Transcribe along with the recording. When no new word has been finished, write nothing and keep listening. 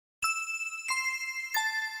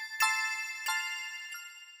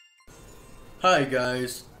Hi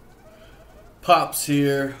guys, Pops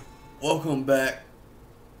here. Welcome back.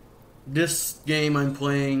 This game I'm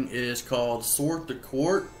playing is called Sort the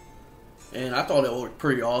Court, and I thought it looked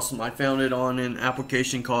pretty awesome. I found it on an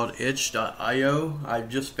application called itch.io. I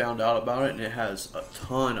just found out about it, and it has a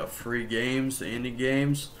ton of free games, indie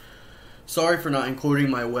games. Sorry for not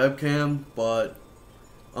including my webcam, but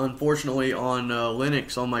unfortunately on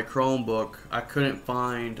Linux on my Chromebook, I couldn't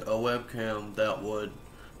find a webcam that would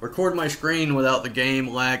record my screen without the game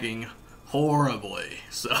lagging horribly.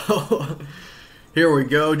 So here we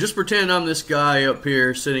go. Just pretend I'm this guy up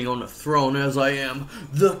here sitting on the throne, as I am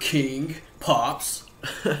the king, Pops.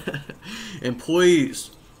 And please,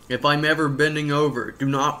 if I'm ever bending over, do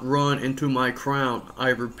not run into my crown. I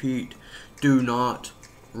repeat, do not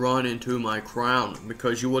run into my crown,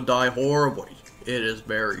 because you will die horribly. It is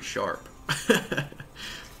very sharp.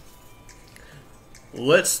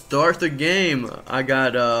 Let's start the game. I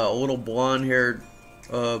got a little blonde-haired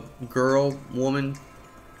woman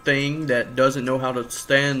thing that doesn't know how to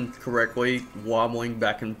stand correctly, wobbling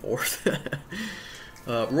back and forth.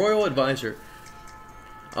 Royal Advisor.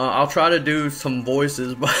 I'll try to do some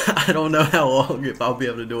voices, but I don't know how long, if I'll be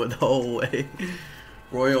able to do it the whole way.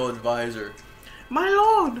 Royal Advisor. My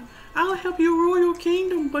lord, I'll help you rule your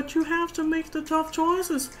kingdom, but you have to make the tough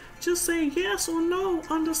choices. Just say yes or no,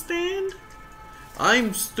 understand?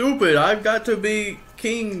 I'm stupid. I've got to be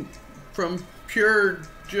king from pure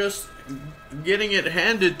just getting it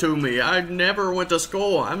handed to me. I never went to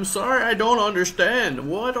school. I'm sorry, I don't understand.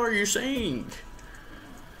 What are you saying?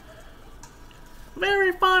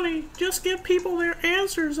 Very funny. Just give people their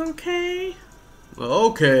answers, okay?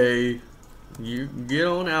 Okay. You get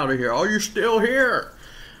on out of here. Oh, you're still here.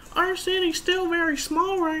 Our city's still very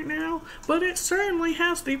small right now, but it certainly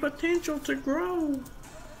has the potential to grow.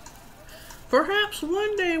 Perhaps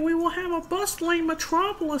one day we will have a bustling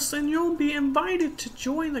metropolis and you'll be invited to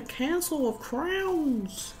join the Council of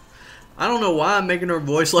Crowns. I don't know why I'm making her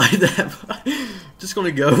voice like that, but just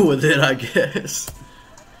gonna go with it, I guess.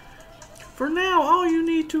 For now, all you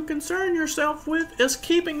need to concern yourself with is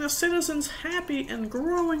keeping the citizens happy and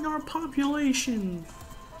growing our population.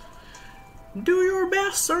 Do your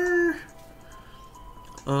best, sir.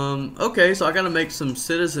 Okay, so I gotta make some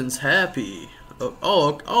citizens happy.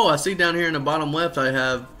 Oh, I see down here in the bottom left I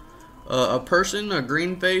have a person, a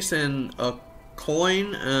green face, and a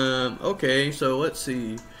coin. Okay, so let's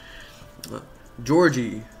see.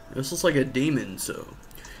 Georgie. This looks like a demon, so.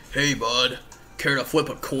 Hey, bud. Care to flip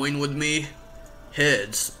a coin with me?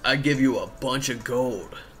 Heads, I give you a bunch of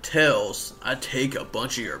gold. Tails, I take a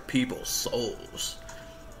bunch of your people's souls.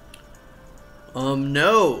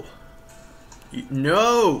 No.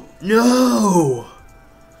 No!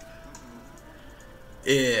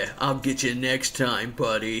 Yeah, I'll get you next time,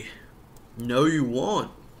 buddy. No, you won't,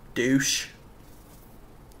 douche.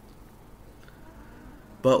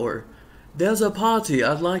 Butler, there's a party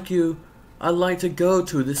I'd like to go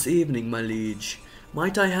to this evening, my liege.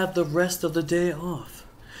 Might I have the rest of the day off?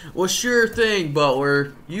 Well, sure thing,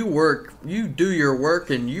 Butler. You do your work,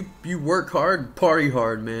 and you work hard, party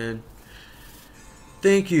hard, man.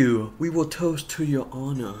 Thank you. We will toast to your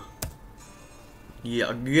honor.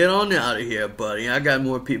 Yeah, get on out of here, buddy. I got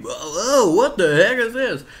more people. Oh, what the heck is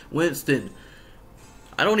this? Winston.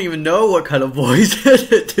 I don't even know what kind of voice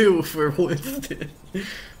to do for Winston.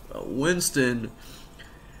 Winston.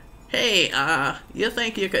 Hey, you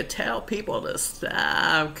think you could tell people to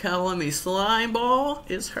stop calling me slime ball?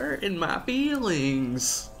 It's hurting my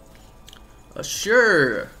feelings.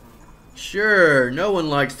 Sure. Sure, no one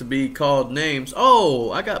likes to be called names.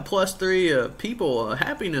 Oh, I got +3 people,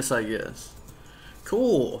 happiness, I guess.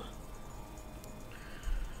 Cool.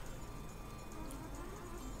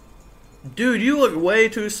 Dude, you look way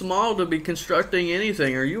too small to be constructing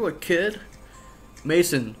anything. Are you a kid?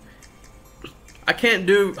 Mason, I can't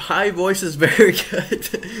do high voices very good.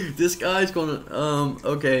 This guy's gonna,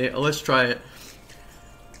 okay, let's try it.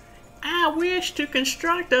 I wish to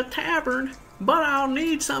construct a tavern, but I'll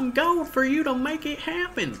need some gold for you to make it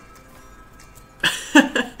happen.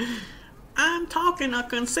 I'm talking a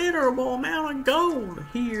considerable amount of gold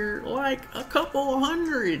here, like a couple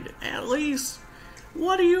hundred at least.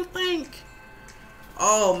 What do you think?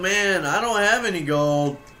 Oh man, I don't have any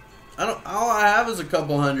gold. All I have is a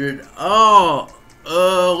couple hundred. Oh,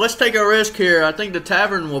 let's take a risk here. I think the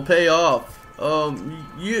tavern will pay off.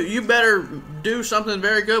 You better do something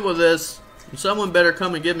very good with this. Someone better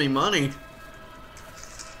come and give me money.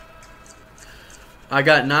 I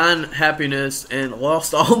got 9 happiness and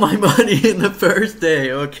lost all my money in the first day.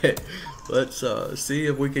 Okay, let's see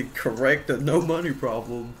if we can correct the no money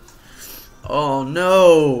problem. Oh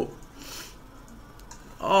no.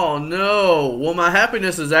 Oh no. Well, my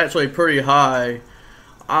happiness is actually pretty high.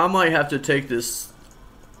 I might have to take this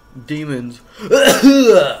demon's...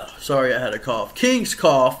 Sorry, I had a cough. King's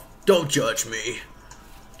cough. Don't judge me.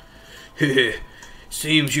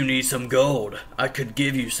 Seems you need some gold. I could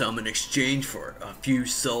give you some in exchange for a few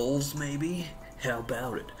souls, maybe? How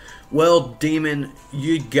about it? Well, demon,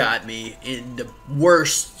 you got me in the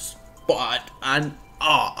worst spot.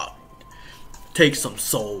 Take some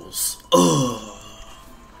souls. Ugh.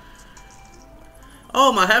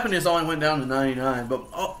 Oh, my happiness only went down to 99, but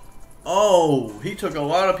oh, he took a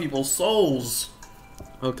lot of people's souls.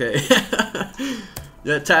 Okay.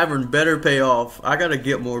 That tavern better pay off. I gotta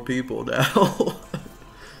get more people now.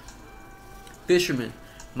 Fisherman,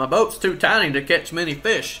 my boat's too tiny to catch many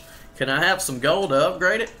fish. Can I have some gold to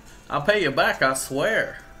upgrade it? I'll pay you back, I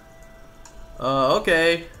swear.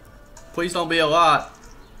 Okay. Please don't be a lot.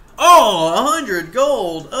 Oh, 100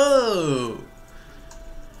 gold.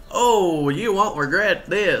 Oh, you won't regret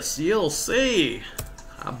this. You'll see.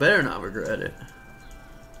 I better not regret it.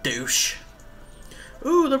 Douche.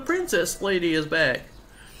 Ooh, the princess lady is back.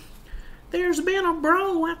 There's been a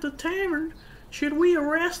brawl at the tavern. Should we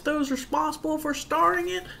arrest those responsible for starting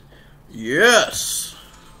it? Yes.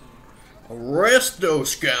 Arrest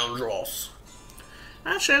those scoundrels.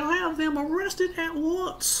 I shall have them arrested at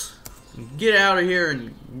once. Get out of here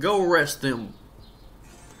and go arrest them.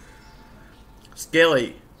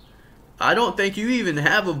 Skelly, I don't think you even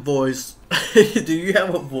have a voice. Do you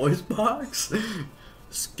have a voice box?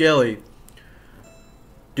 Skelly,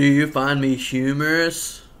 do you find me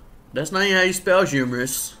humorous? That's not even how you spell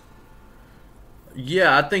humorous.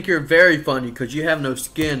 Yeah, I think you're very funny because you have no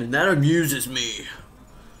skin and that amuses me.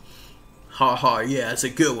 Ha ha, yeah, it's a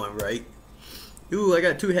good one, right? Ooh, I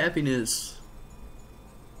got 2 happiness.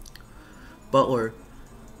 Butler,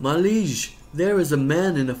 my liege, there is a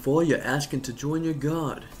man in the foyer asking to join your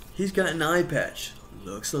guard. He's got an eye patch.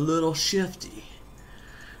 Looks a little shifty.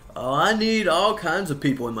 Oh, I need all kinds of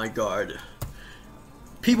people in my guard.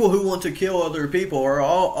 People who want to kill other people are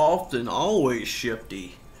always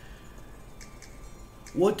shifty.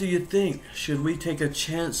 What do you think? Should we take a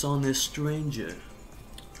chance on this stranger?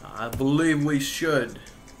 I believe we should.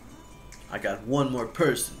 I got one more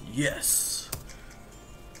person. Yes.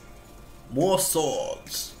 More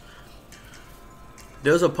swords.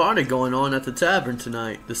 There's a party going on at the tavern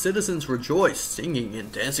tonight. The citizens rejoice, singing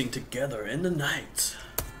and dancing together in the night.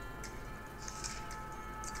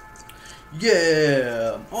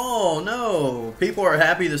 Yeah. Oh no. People are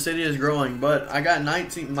happy the city is growing, but I got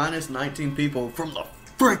minus 19 people from the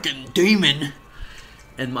freaking demon.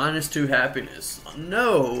 And minus 2 happiness.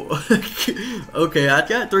 No. Okay, I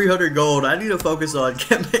got 300 gold. I need to focus on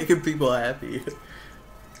making people happy.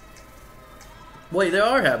 Wait, they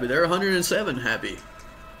are happy. They're 107 happy.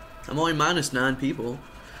 I'm only minus 9 people,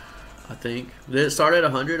 I think. Did it start at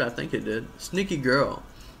 100? I think it did. Sneaky girl.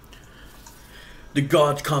 The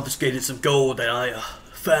gods confiscated some gold that I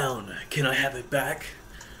found. Can I have it back?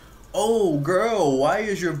 Oh, girl, why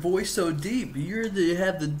is your voice so deep? You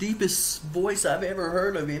have the deepest voice I've ever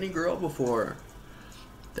heard of any girl before.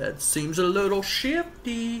 That seems a little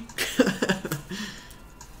shifty.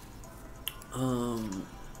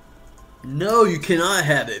 No, you cannot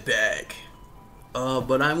have it back.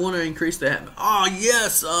 But I want to increase the happiness. Oh,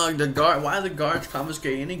 yes, the guard. Why the guards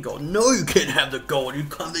confiscate any gold? No, you can't have the gold.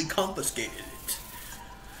 They confiscated it.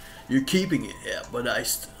 You're keeping it, yeah, but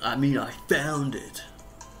I mean, I found it.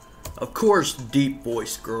 Of course, deep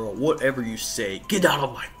voice girl, whatever you say, get out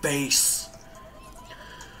of my face.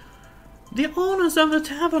 The owners of the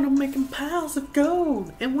tavern are making piles of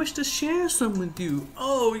gold and wish to share some with you.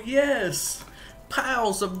 Oh, yes.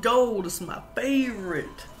 Piles of gold is my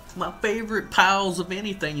favorite. My favorite piles of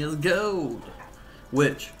anything is gold.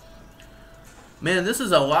 Which, man, this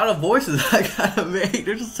is a lot of voices I gotta make.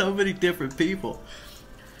 There's so many different people.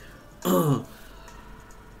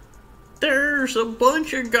 There's a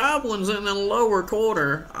bunch of goblins in the lower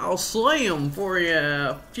quarter. I'll slay them for you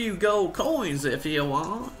a few gold coins if you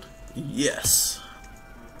want. Yes.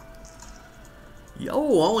 Yo,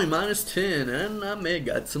 only minus 10, and I may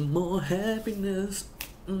got some more happiness.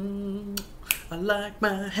 I like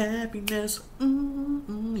my happiness.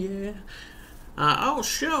 Yeah. I'll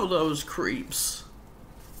show those creeps.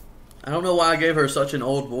 I don't know why I gave her such an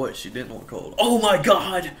old voice. She didn't look old. Oh my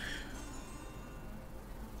god!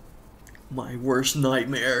 My worst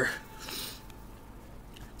nightmare.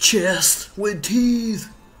 Chest with teeth.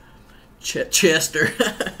 Chester.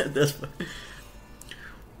 That's funny.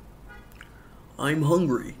 I'm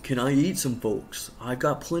hungry. Can I eat some folks? I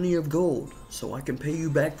got plenty of gold, so I can pay you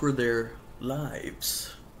back for their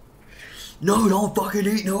lives. No, don't fucking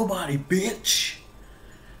eat nobody, bitch.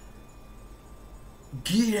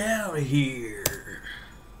 Get out of here.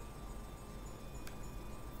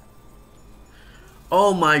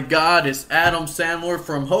 Oh my God, it's Adam Sandler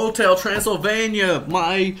from Hotel Transylvania,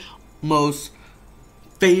 my most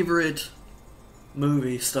favorite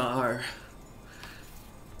movie star.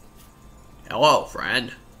 Hello,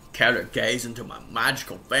 friend. Care to gaze into my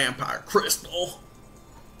magical vampire crystal?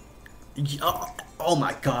 Oh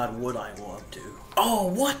my God, would I love to. Oh,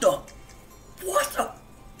 what the?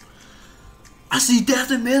 I see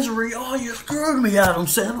death and misery. Oh, you screwed me, Adam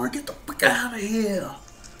Sandler. Get the fuck out of here.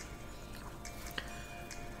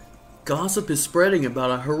 Gossip is spreading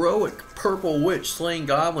about a heroic purple witch slaying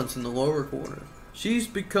goblins in the lower corner. She's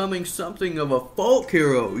becoming something of a folk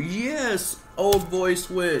hero. Yes, old voice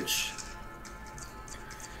witch.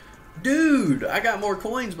 Dude, I got more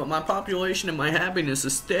coins, but my population and my happiness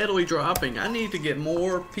is steadily dropping. I need to get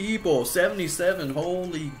more people. 77,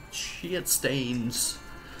 holy shit stains.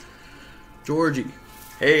 Georgie,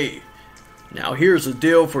 hey, now here's a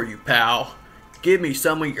deal for you, pal. Give me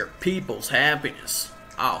some of your people's happiness.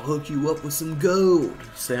 I'll hook you up with some gold.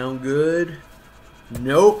 Sound good?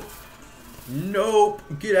 Nope. Nope.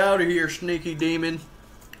 Get out of here, sneaky demon.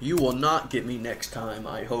 You will not get me next time,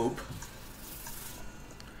 I hope.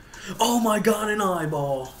 Oh my God, an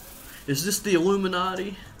eyeball. Is this the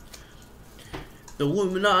Illuminati? The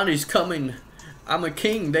Illuminati's coming. I'm a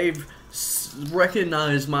king. They've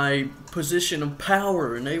recognized my position of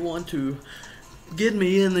power and they want to get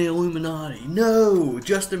me in the Illuminati. No,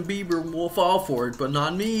 Justin Bieber will fall for it, but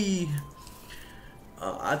not me.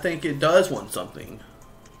 I think it does want something.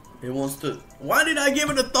 It wants to... Why did I give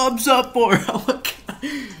it a thumbs up for? Oh my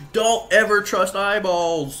God. Don't ever trust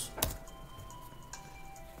eyeballs.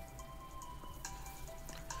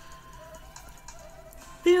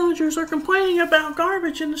 Villagers are complaining about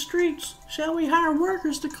garbage in the streets. Shall we hire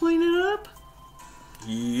workers to clean it up?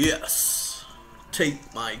 Yes.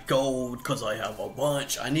 Take my gold, because I have a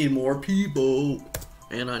bunch. I need more people.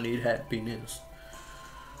 And I need happiness.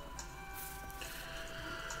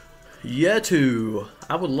 Yetu,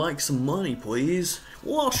 I would like some money, please.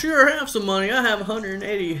 Well, I'll sure have some money. I have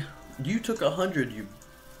 180. You took 100, you...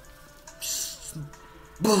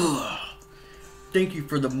 Thank you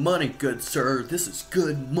for the money, good sir. This is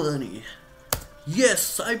good money.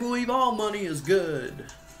 Yes, I believe all money is good.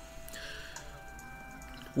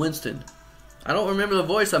 Winston, I don't remember the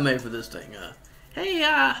voice I made for this thing. Hey,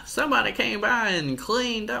 somebody came by and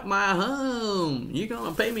cleaned up my home. You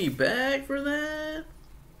gonna pay me back for that?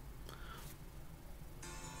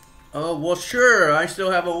 Oh, well, sure. I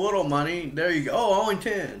still have a little money. There you go. Oh, only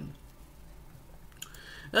 10.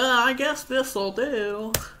 I guess this'll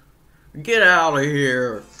do. Get out of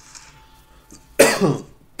here.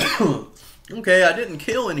 Okay, I didn't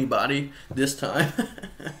kill anybody this time.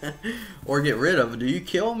 Or get rid of them. Do you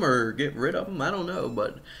kill them or get rid of them? I don't know,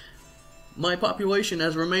 but my population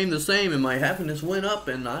has remained the same and my happiness went up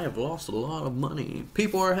and I have lost a lot of money.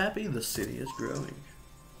 People are happy, the city is growing.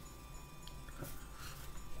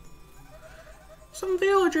 Some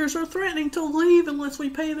villagers are threatening to leave unless we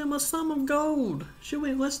pay them a sum of gold. Should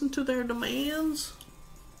we listen to their demands?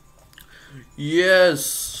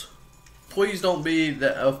 Yes. Please don't be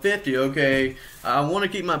a 50, okay? I want to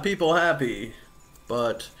keep my people happy.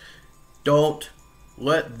 But don't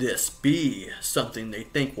let this be something they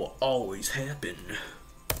think will always happen.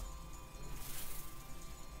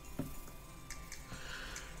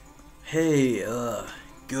 Hey,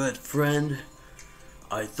 good friend.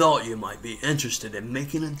 I thought you might be interested in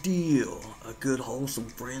making a deal. A good, wholesome,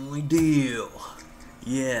 friendly deal.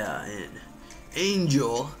 Yeah, an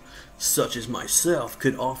angel such as myself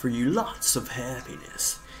could offer you lots of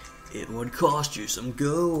happiness. It would cost you some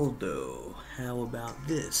gold, though. How about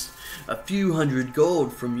this? A few hundred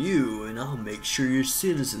gold from you, and I'll make sure your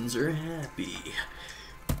citizens are happy.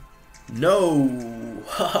 No!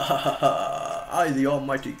 Ha ha ha ha! I, the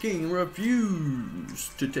Almighty King, refuse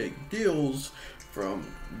to take deals from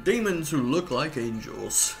demons who look like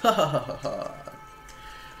angels. Ha ha ha ha!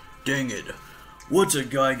 Dang it! What's a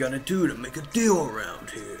guy gotta do to make a deal around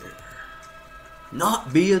here?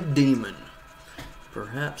 Not be a demon.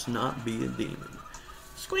 Perhaps not be a demon.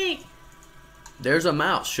 Squeak! There's a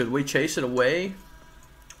mouse. Should we chase it away?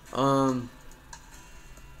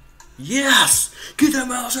 Yes! Get that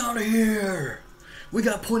mouse out of here! We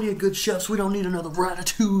got plenty of good chefs. We don't need another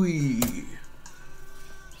ratatouille.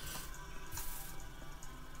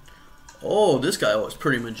 Oh, this guy was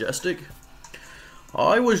pretty majestic.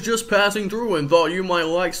 I was just passing through and thought you might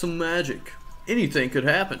like some magic. Anything could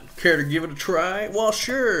happen. Care to give it a try? Well,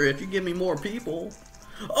 sure, if you give me more people.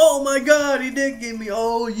 Oh my god, he did give me...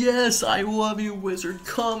 Oh yes, I love you, wizard.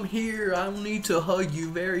 Come here. I'll need to hug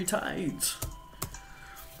you very tight.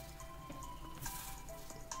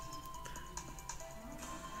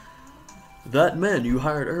 That man you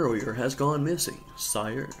hired earlier has gone missing,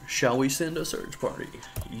 sire. Shall we send a search party?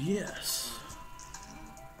 Yes.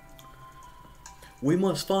 We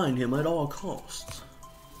must find him at all costs.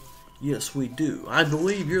 Yes, we do. I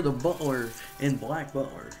believe you're the butler in Black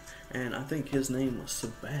Butler, and I think his name was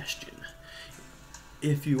Sebastian.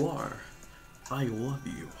 If you are, I love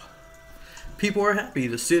you. People are happy.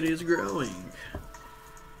 The city is growing.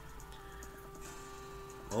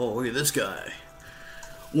 Oh, look at this guy.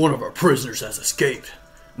 One of our prisoners has escaped.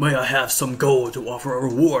 May I have some gold to offer a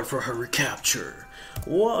reward for her recapture?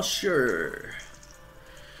 Well, sure.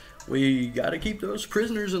 We gotta keep those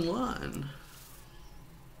prisoners in line.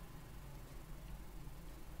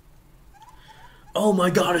 Oh my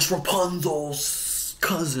god, it's Rapunzel's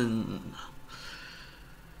cousin.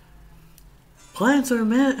 Plants are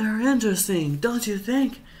interesting, don't you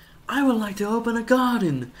think? I would like to open a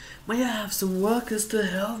garden. May I have some workers to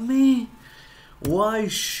help me? Why,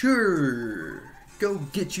 sure. Go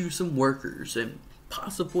get you some workers and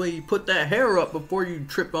possibly put that hair up before you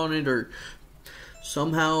trip on it or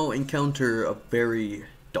somehow encounter a very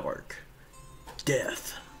dark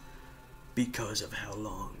death because of how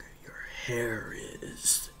long your hair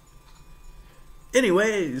is.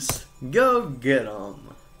 Anyways, go get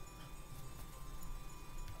 'em.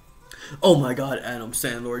 Oh my god, Adam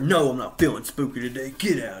Sandler. No, I'm not feeling spooky today.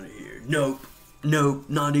 Get out of here. Nope. Nope.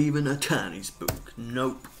 Not even a tiny spook.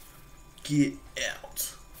 Nope. Get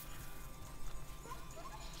out.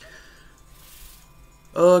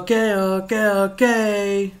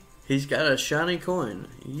 Okay. He's got a shiny coin.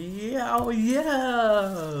 Yeah, oh yeah.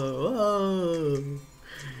 Oh.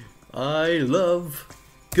 I love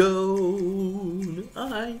gold.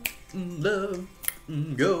 I love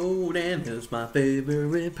gold, and is my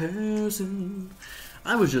favorite person.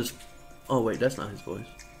 Oh wait, that's not his voice.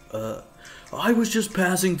 I was just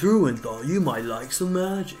passing through and thought you might like some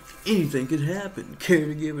magic. Anything could happen. Care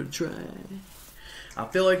to give it a try? I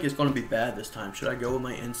feel like it's gonna be bad this time. Should I go with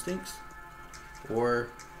my instincts? Or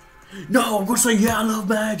no, I'm gonna say yeah, I love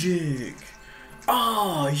magic.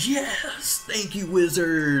 Oh yes, thank you,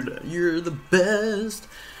 wizard. You're the best.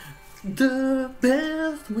 The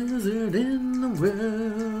best wizard in the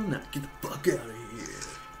world. Now get the fuck out of here.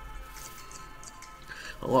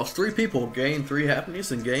 I lost 3 people, gained 3 happiness,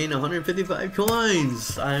 and gained 155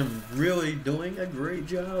 coins. I'm really doing a great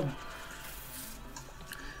job.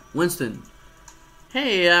 Winston.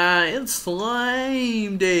 Hey, it's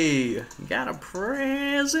Slime Day. Got a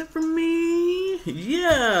present for me?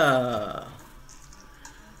 Yeah.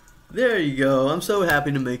 There you go. I'm so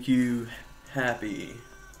happy to make you happy.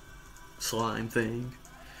 Slime thing.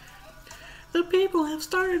 The people have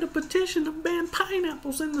started a petition to ban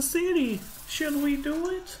pineapples in the city. Should we do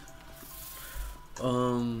it?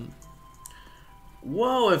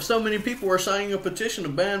 Well, if so many people are signing a petition to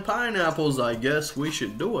ban pineapples, I guess we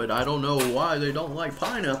should do it. I don't know why they don't like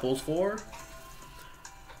pineapples for.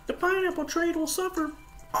 The pineapple trade will suffer.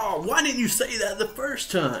 Oh, why didn't you say that the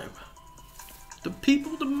first time? The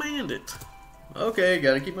people demand it. Okay,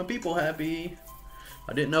 gotta keep my people happy.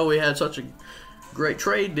 I didn't know we had such a great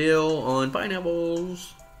trade deal on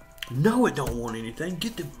pineapples. No, it don't want anything.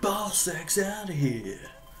 Get the ball sacks out of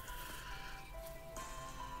here.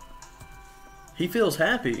 He feels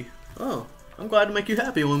happy. Oh, I'm glad to make you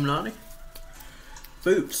happy, Illuminati.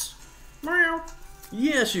 Boots. Meow.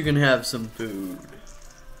 Yes, you can have some food.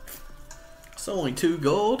 It's only 2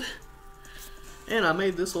 gold. And I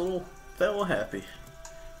made this little fella happy.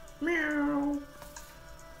 Meow.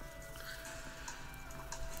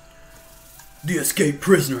 The escaped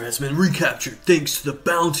prisoner has been recaptured thanks to the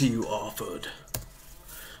bounty you offered.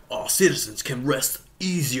 All citizens can rest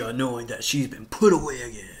easier knowing that she's been put away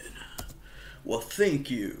again. Well,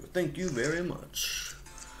 thank you. Thank you very much.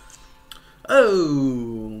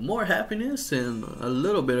 Oh, more happiness and a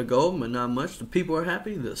little bit of gold, but not much. The people are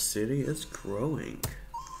happy. The city is growing.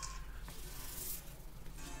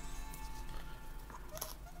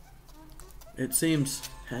 It seems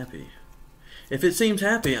happy. If it seems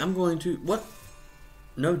happy, I'm going to... What?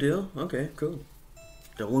 No deal? Okay, cool.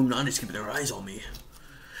 The Illuminati's keeping their eyes on me.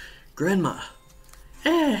 Grandma.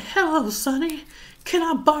 Hey, hello, Sonny. Can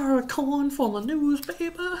I borrow a coin for the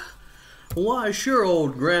newspaper? Why, sure,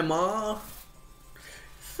 old Grandma.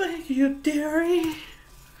 Thank you, dearie.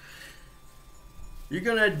 You're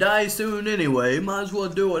gonna die soon anyway. Might as well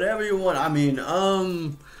do whatever you want. I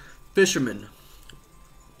mean, fisherman.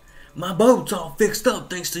 My boat's all fixed up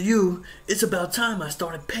thanks to you. It's about time I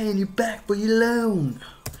started paying you back for your loan.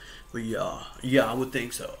 Well, yeah, I would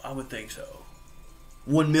think so.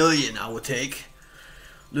 1 million I would take.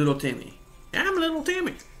 Little Timmy. I'm Little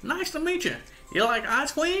Timmy. Nice to meet you. You like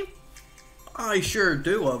ice cream? I sure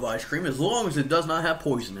do love ice cream, as long as it does not have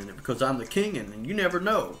poison in it, because I'm the king and you never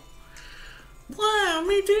know. Wow,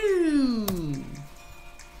 me too!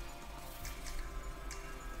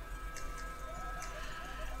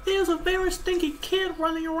 There's a very stinky kid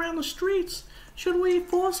running around the streets. Should we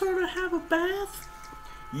force her to have a bath?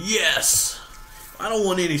 Yes! I don't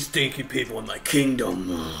want any stinky people in my kingdom.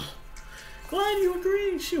 Glad you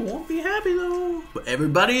agree. She won't be happy though. But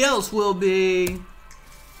everybody else will be.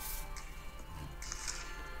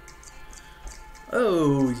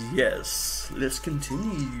 Oh, yes. Let's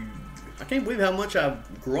continue. I can't believe how much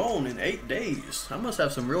I've grown in 8 days. I must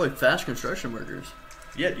have some really fast construction workers.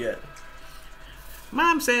 Yet.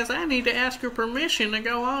 Mom says I need to ask her permission to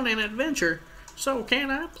go on an adventure. So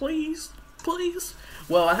can I, please? Please?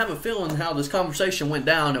 Well, I have a feeling how this conversation went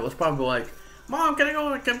down. It was probably like, Mom, can I go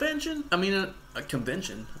on a convention? I mean, a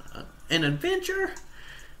convention. An adventure?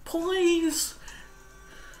 Please?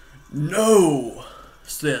 No,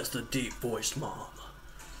 says the deep-voiced mom.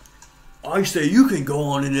 I say you can go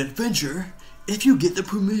on an adventure if you get the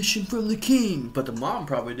permission from the king. But the mom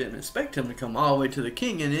probably didn't expect him to come all the way to the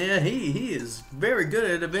king. And yeah, he is very good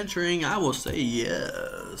at adventuring. I will say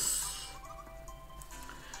yes.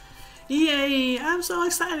 Yay, I'm so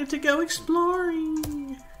excited to go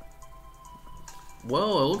exploring.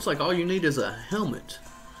 Well, it looks like all you need is a helmet.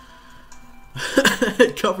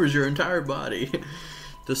 It covers your entire body.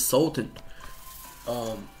 The Sultan.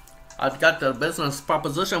 I've got the business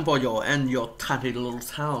proposition for you and your tiny little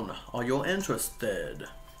town. Are you interested?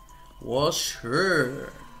 Well,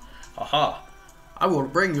 sure. Haha. I will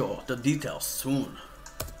bring you the details soon.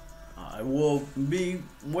 I will be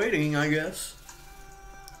waiting, I guess.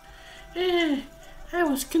 I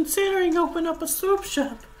was considering opening up a soup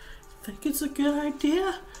shop. Think it's a good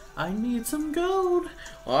idea? I need some gold.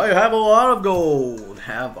 I have a lot of gold.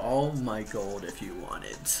 Have all my gold if you want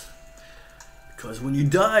it. Because when you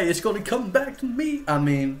die, it's going to come back to me. I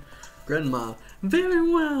mean, Grandma.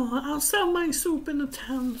 Very well. I'll sell my soup in the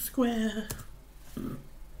town square.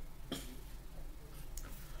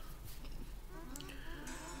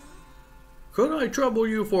 Could I trouble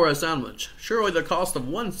you for a sandwich? Surely the cost of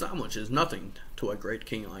one sandwich is nothing to a great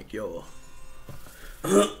king like you.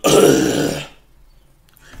 Man,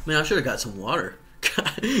 I should have got some water.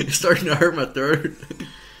 It's starting to hurt my throat.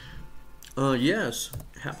 Yes,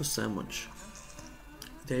 have a sandwich.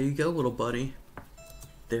 There you go, little buddy.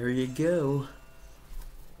 There you go.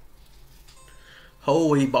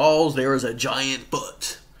 Holy balls, there is a giant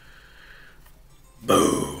butt.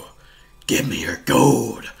 Boo! Give me your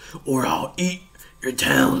gold, or I'll eat your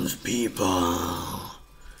townspeople.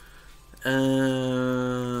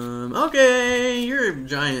 Okay, you're a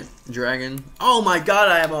giant dragon. Oh my god,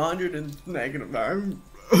 I have 100 and negative. I'm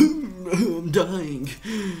dying.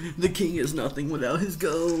 The king is nothing without his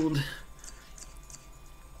gold.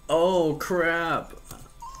 Oh crap.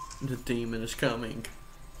 The demon is coming.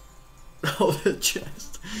 Oh, the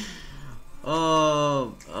chest.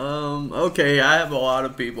 Okay, I have a lot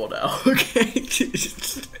of people now. Okay.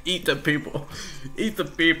 Eat the people. Eat the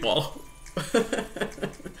people.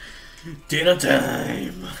 Dinner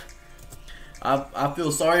time. I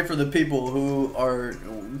feel sorry for the people who are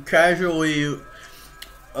casually,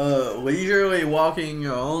 leisurely walking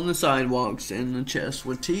on the sidewalks and the chest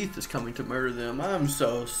with teeth is coming to murder them. I'm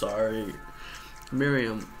so sorry.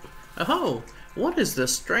 Miriam. Oh, what is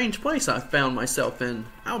this strange place I found myself in?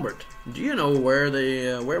 Albert, do you know where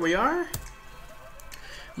we are?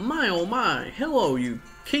 My oh my, hello you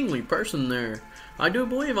kingly person there. I do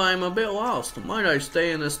believe I am a bit lost. Might I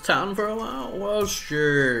stay in this town for a while? Well,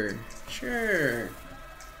 sure.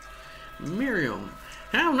 Miriam,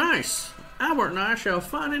 how nice. Albert and I shall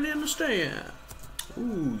find an inn to stay at.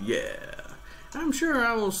 Ooh, yeah. I'm sure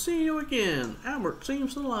I will see you again. Albert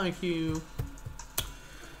seems to like you.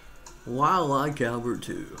 Well, I like Albert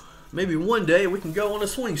too. Maybe one day we can go on a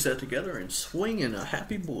swing set together and swing in a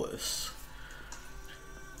happy bliss.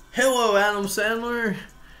 Hello, Adam Sandler.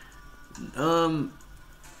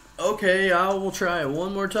 Okay, I will try it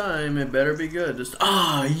one more time. It better be good.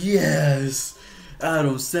 Yes!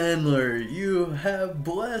 Adam Sandler, you have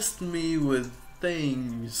blessed me with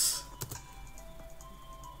things.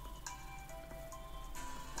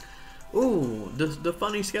 Ooh, the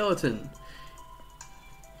funny skeleton.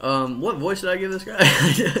 What voice did I give this guy?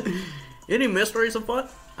 Any mysteries afoot?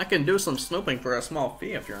 I can do some snooping for a small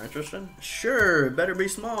fee if you're interested. Sure, better be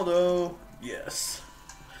small though. Yes.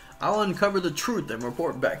 I'll uncover the truth and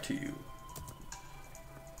report back to you.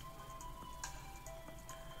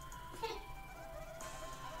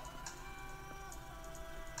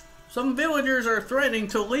 Some villagers are threatening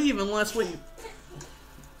to leave unless we...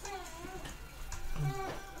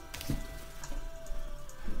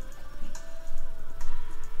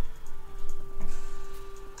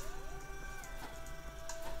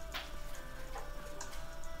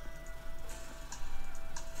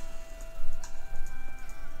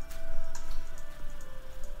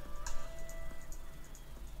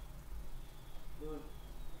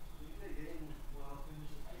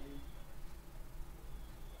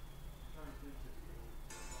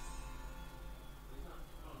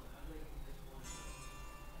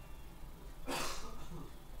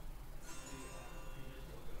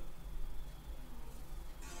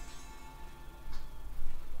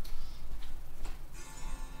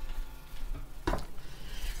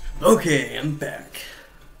 Okay, I'm back.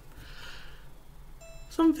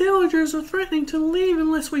 Some villagers are threatening to leave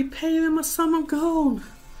unless we pay them a sum of gold.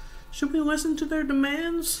 Should we listen to their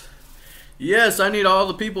demands? Yes, I need all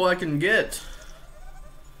the people I can get.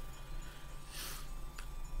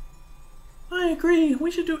 I agree.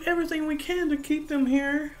 We should do everything we can to keep them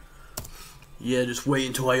here. Yeah, just wait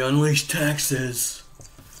until I unleash taxes.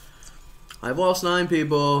 I've lost 9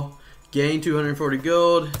 people. Gained 240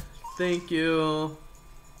 gold. Thank you.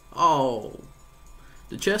 Oh.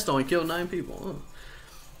 The chest only killed 9 people. Oh.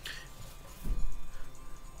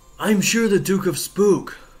 I'm sure the Duke of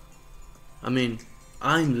Spook. I'm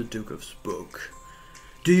the Duke of Spook.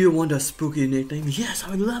 Do you want a spooky nickname? Yes,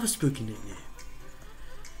 I would love a spooky nickname.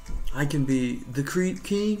 I can be the Creep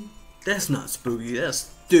King? That's not spooky,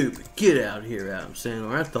 that's stupid. Get out of here, Adam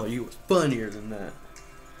Sandler. I thought you was funnier than that.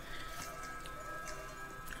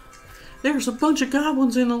 There's a bunch of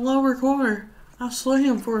goblins in the lower corner. I'll slay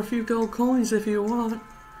them for a few gold coins if you want.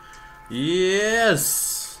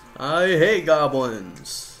 Yes! I hate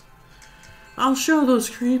goblins. I'll show those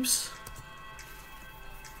creeps.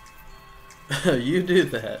 You do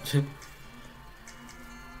that.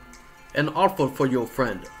 An offer for your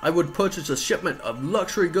friend. I would purchase a shipment of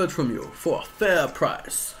luxury goods from you for a fair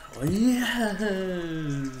price. Oh,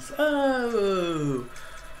 yes. Oh.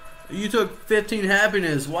 You took 15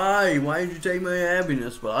 happiness. Why? Why did you take my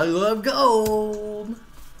happiness? But I love gold.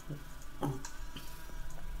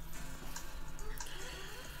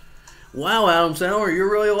 Wow, Adam Sandler,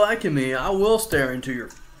 you're really liking me. I will stare into your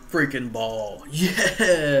freaking ball.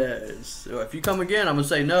 Yes. So if you come again, I'm going to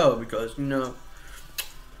say no because, you know,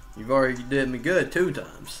 you've already did me good 2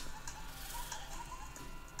 times.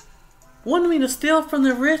 Want me to steal from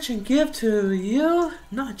the rich and give to you?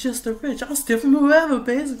 Not just the rich. I'll steal from whoever,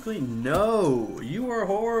 basically. No, you are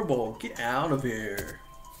horrible. Get out of here.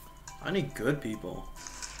 I need good people.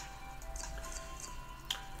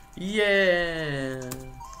 Yeah.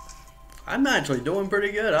 I'm actually doing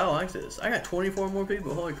pretty good. I like this. I got 24 more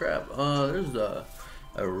people. Holy crap. There's a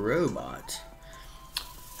robot.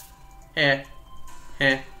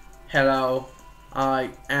 Hello.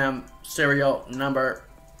 I am serial number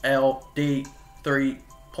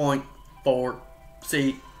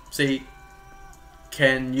LD3.4CC.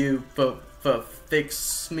 Can you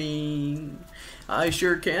fix me? I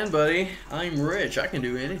sure can, buddy. I'm rich. I can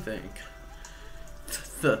do anything.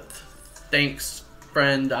 Thanks,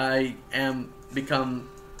 friend. I am become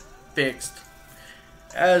fixed.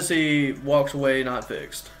 As he walks away, not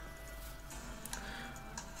fixed.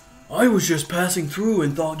 I was just passing through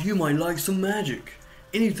and thought you might like some magic.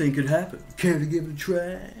 Anything could happen. Care to give it a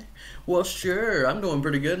try? Well, sure. I'm doing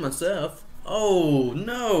pretty good myself. Oh,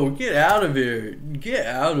 no. Get out of here. Get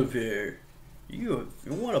out of here. You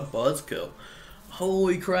what a buzzkill.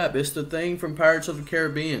 Holy crap. It's the thing from Pirates of the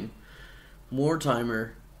Caribbean.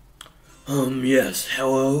 Mortimer. Yes.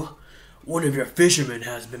 Hello? One of your fishermen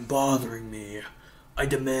has been bothering me. I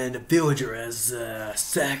demand a villager as a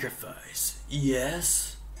sacrifice.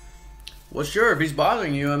 Yes? Well, sure. If he's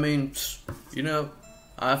bothering you, I mean, you know,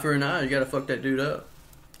 eye for an eye. You gotta fuck that dude up.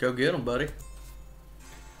 Go get him, buddy.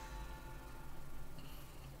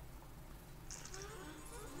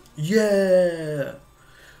 Yeah.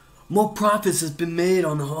 More profits has been made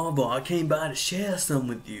on the harbor. I came by to share some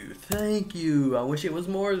with you. Thank you. I wish it was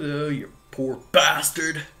more, though, you poor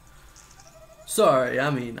bastard. Sorry, I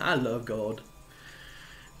mean, I love gold.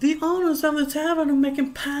 The owners of the tavern are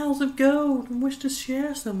making piles of gold and wish to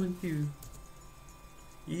share some with you.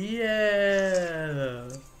 Yeah.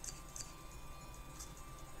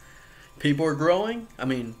 People are growing. I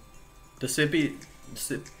mean,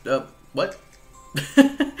 what?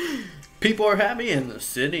 People are happy and the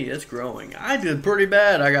city is growing. I did pretty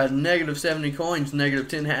bad. I got negative 70 coins, negative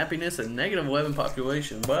 10 happiness, and negative 11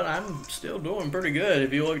 population. But I'm still doing pretty good.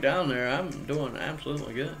 If you look down there, I'm doing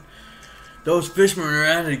absolutely good. Those fishermen are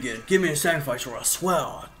at it again. Give me a sacrifice or I swear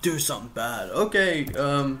I'll do something bad. Okay,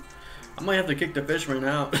 I might have to kick the fisherman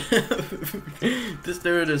out. This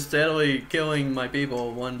dude is steadily killing my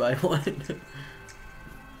people one by one.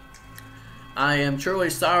 I am truly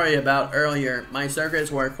sorry about earlier. My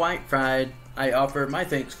circuits were quite fried. I offer my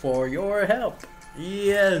thanks for your help.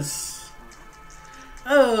 Yes.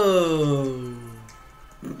 Oh.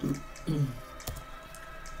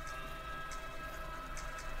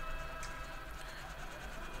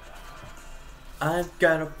 I've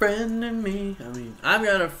got a friend in me. I've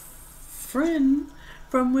got a friend.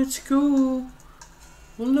 From which school?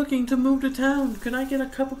 We're looking to move to town. Could I get a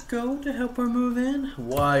cup of gold to help her move in?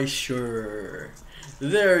 Why, sure.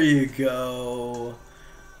 There you go.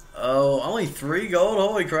 Oh, only 3 gold?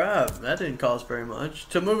 Holy crap, that didn't cost very much.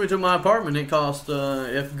 To move into my apartment, it cost,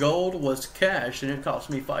 if gold was cash, and it cost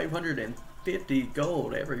me 550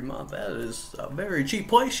 gold every month. That is a very cheap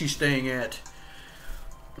place she's staying at.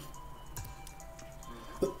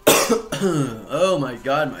 Oh my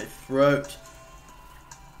god, my throat.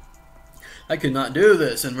 I could not do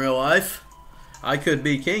this in real life. I could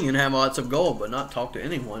be king and have lots of gold, but not talk to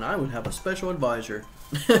anyone. I would have a special advisor.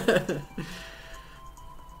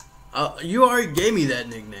 You already gave me that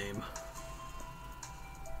nickname.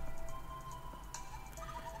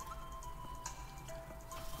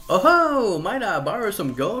 Oh, might I borrow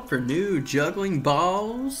some gold for new juggling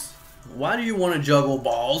balls? Why do you want to juggle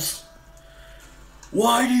balls?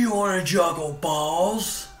 Why do you want to juggle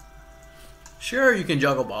balls? Sure, you can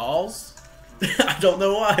juggle balls. I don't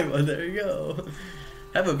know why, but there you go.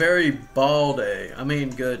 Have a very ball day. I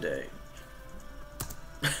mean, good day.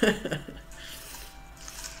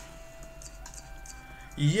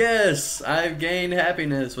 Yes, I've gained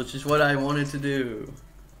happiness, which is what I wanted to do.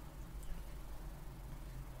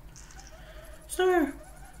 Sir,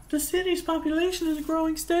 the city's population is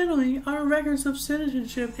growing steadily. Our records of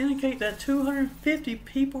citizenship indicate that 250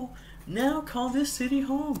 people now call this city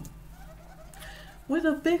home. With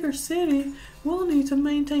a bigger city, we'll need to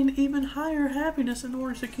maintain even higher happiness in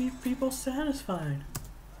order to keep people satisfied.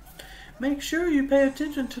 Make sure you pay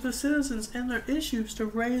attention to the citizens and their issues to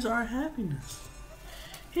raise our happiness.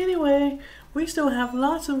 Anyway, we still have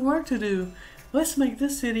lots of work to do. Let's make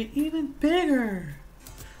this city even bigger.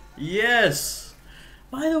 Yes.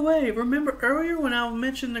 By the way, remember earlier when I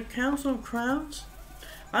mentioned the Council of Crowns?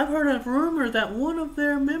 I've heard a rumor that one of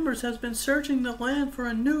their members has been searching the land for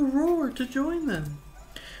a new ruler to join them.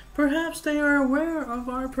 Perhaps they are aware of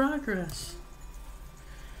our progress.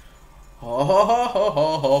 Ha ha ha ha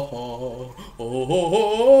ha ha ha.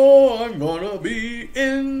 Oh, I'm gonna be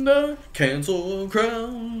in the Council of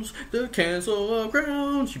Crowns. The Council of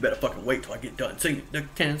Crowns. You better fucking wait till I get done singing. The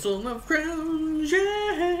Council of Crowns,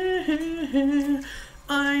 yeah.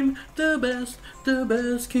 I'm the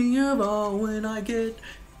best king of all. When I get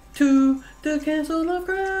to the Council of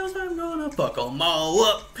Crowns, I'm gonna fuck them all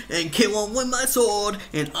up and kill them with my sword.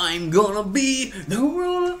 And I'm gonna be the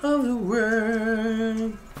ruler of the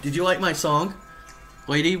world. Did you like my song?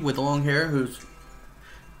 Lady with long hair who's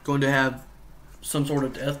going to have some sort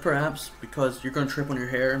of death perhaps because you're going to trip on your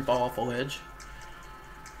hair and fall off a ledge.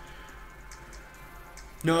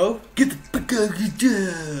 No? Get the fuck out of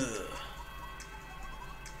here.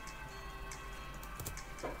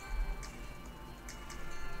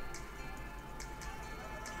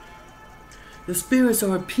 The spirits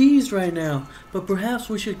are appeased right now, but perhaps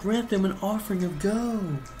we should grant them an offering of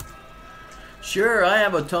gold. Sure, I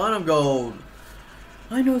have a ton of gold.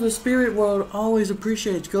 I know the spirit world always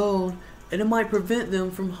appreciates gold, and it might prevent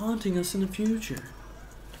them from haunting us in the future.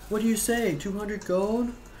 What do you say, 200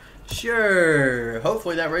 gold? Sure,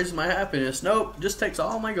 hopefully that raises my happiness. Nope, just takes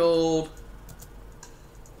all my gold.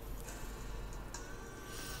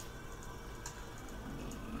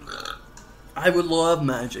 I would love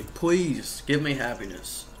magic. Please, give me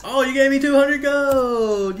happiness. Oh, you gave me 200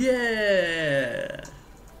 gold! Yeah!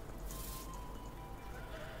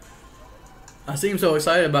 I seem so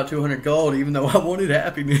excited about 200 gold even though I wanted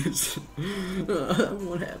happiness. I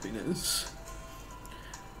want happiness.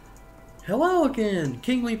 Hello again,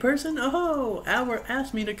 kingly person. Oh, Albert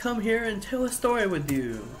asked me to come here and tell a story with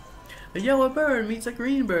you. A yellow bird meets a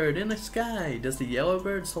green bird in the sky. Does the yellow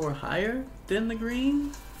bird soar higher than the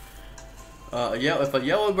green? Yeah, if a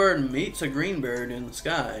yellow bird meets a green bird in the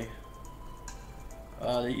sky,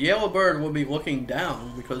 the yellow bird will be looking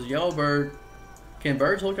down because yellow bird... Can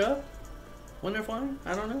birds look up when they're flying?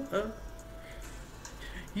 I don't know.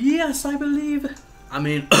 Yes, I believe...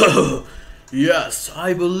 Yes,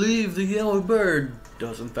 I believe the yellow bird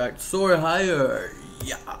does in fact soar higher.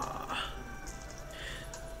 Yeah.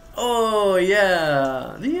 Oh,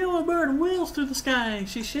 yeah. The yellow bird wheels through the sky.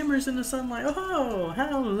 She shimmers in the sunlight. Oh,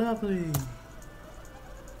 how lovely.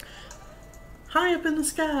 High up in the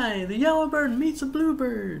sky, the yellow bird meets a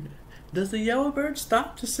bluebird. Does the yellow bird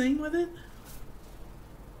stop to sing with it?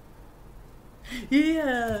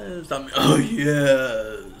 Yes. Oh,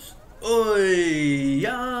 yes. Oi,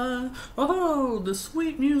 yeah. Oh, the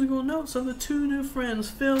sweet musical notes of the two new friends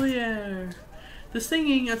fill the air. The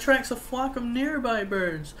singing attracts a flock of nearby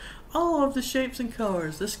birds, all of the shapes and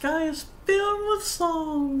colors. The sky is filled with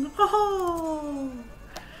song. Oh,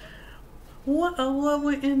 what a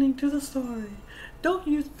lovely ending to the story. Don't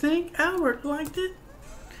you think Albert liked it?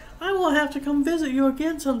 I will have to come visit you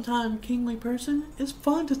again sometime, kingly person. It's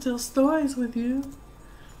fun to tell stories with you.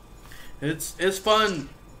 It's fun.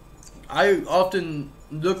 I often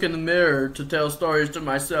look in the mirror to tell stories to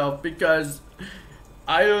myself because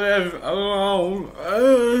I live alone.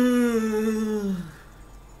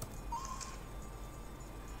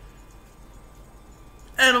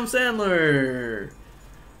 Adam Sandler.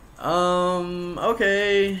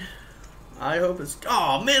 Okay. I hope it's...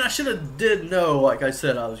 Oh, man, I should have did know like I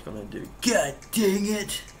said I was going to do. God dang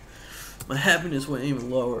it. My happiness went even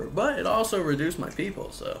lower. But it also reduced my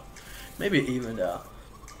people, so maybe it evened out.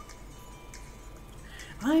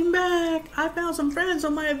 I'm back. I found some friends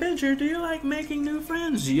on my adventure. Do you like making new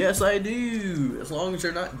friends? Yes, I do. As long as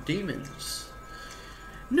they're not demons.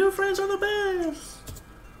 New friends are the best.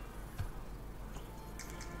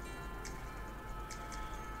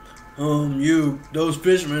 Those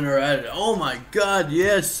fishermen are at it. Oh my god,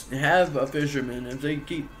 yes, have a fisherman if they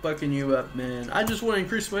keep fucking you up, man. I just want to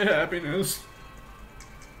increase my happiness.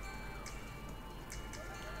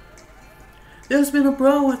 There's been a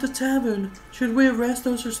brawl at the tavern. Should we arrest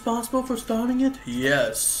those responsible for starting it?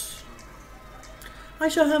 Yes. I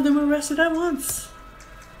shall have them arrested at once.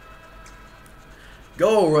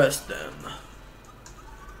 Go arrest them.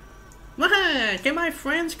 Can my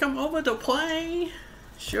friends come over to play?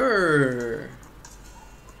 Sure.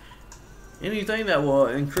 Anything that will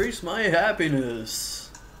increase my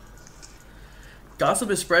happiness.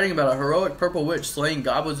 Gossip is spreading about a heroic purple witch slaying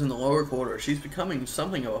goblins in the lower quarter. She's becoming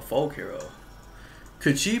something of a folk hero.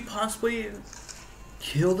 Could she possibly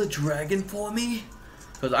kill the dragon for me?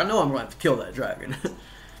 Because I know I'm going to have to kill that dragon.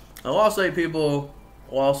 I lost 8 people,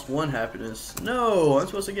 lost 1 happiness. No, I'm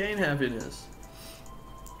supposed to gain happiness.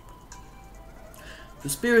 The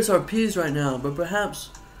spirits are appeased right now, but perhaps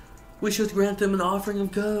we should grant them an offering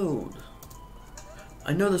of gold.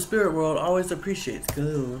 I know the spirit world always appreciates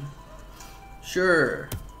gold. Sure.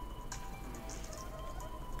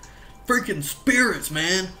 Freaking spirits,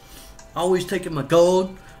 man. Always taking my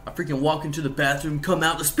gold. I freaking walk into the bathroom, come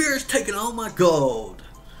out, the spirit's taking all my gold.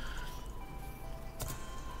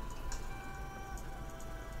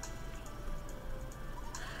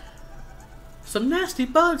 Some nasty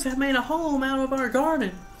bugs have made a home out of our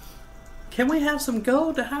garden. Can we have some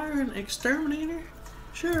gold to hire an exterminator?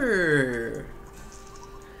 Sure.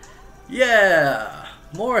 Yeah,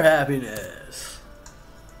 more happiness.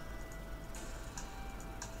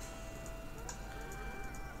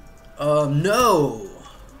 No.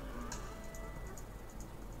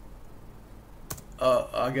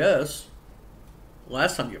 I guess.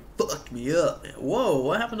 Last time you fucked me up. Whoa,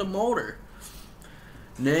 what happened to Mulder?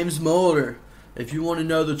 Name's Mulder. If you want to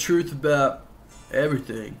know the truth about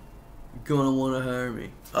everything, you're gonna want to hire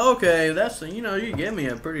me. Okay, that's, you know, you give me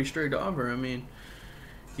a pretty strict offer. I mean,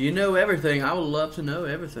 you know everything. I would love to know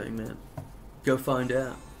everything, man. Go find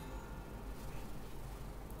out.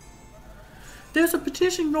 There's a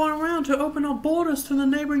petition going around to open up borders to the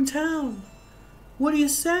neighboring town. What do you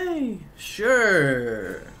say?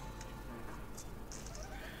 Sure.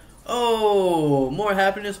 Oh, more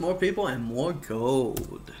happiness, more people, and more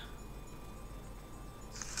gold.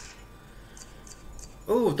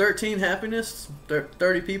 Oh, 13 happiness,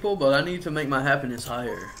 30 people, but I need to make my happiness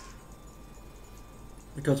higher.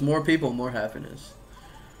 Because more people, more happiness.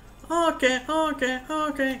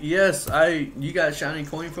 Okay. Yes, you got a shiny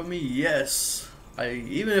coin from me? Yes.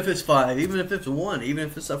 Even if it's 5, even if it's 1, even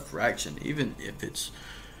if it's a fraction, even if it's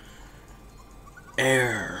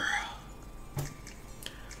air.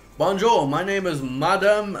 Bonjour, my name is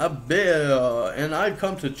Madame Abel, and I've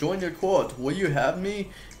come to join your court. Will you have me?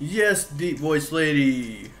 Yes, deep voice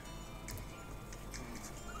lady.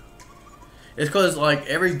 It's because, like,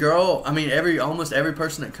 every girl, I mean, almost every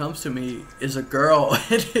person that comes to me is a girl.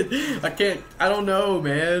 I don't know,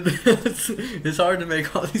 man. It's hard to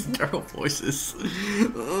make all these girl voices.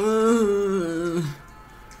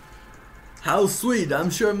 How sweet.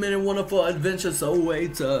 I'm sure many wonderful adventures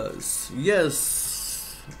await us.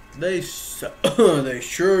 Yes, they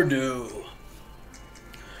sure do.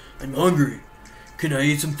 I'm hungry. Can I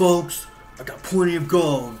eat some, folks? I got plenty of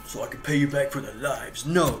gold, so I can pay you back for their lives.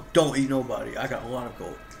 No, don't eat nobody. I got a lot of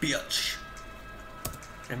gold, bitch.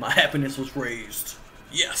 And my happiness was raised.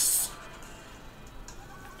 Yes.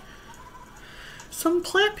 Some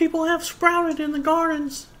plant people have sprouted in the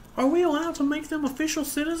gardens. Are we allowed to make them official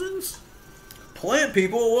citizens? Plant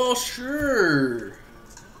people? Well, sure.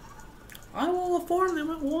 I will inform them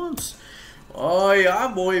at once. Oh yeah,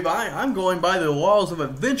 I'm going by the laws of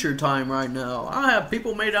Adventure Time right now. I have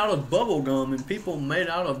people made out of bubble gum and people made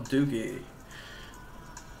out of dookie.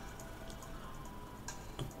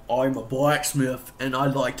 I'm a blacksmith and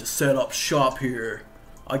I'd like to set up shop here.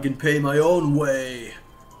 I can pay my own way.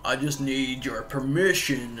 I just need your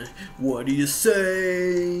permission. What do you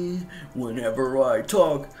say? Whenever I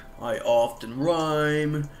talk, I often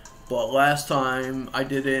rhyme, but last time I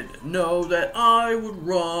didn't know that I would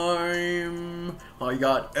rhyme. I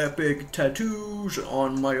got epic tattoos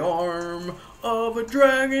on my arm of a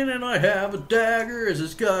dragon, and I have a dagger. Is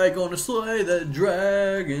this guy gonna slay that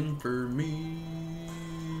dragon for me?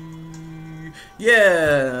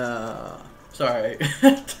 Yeah. Sorry.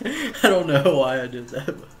 I don't know why I did that.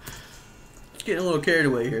 But it's getting a little carried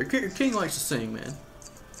away here. King likes to sing, man.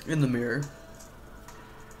 In the mirror.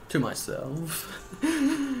 To myself.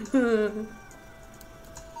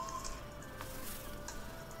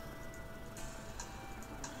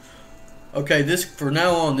 Okay, for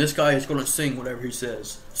now on, this guy is gonna sing whatever he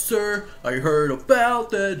says. Sir, I heard about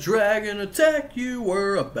that dragon attack you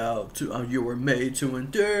were you were made to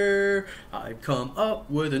endure. I've come up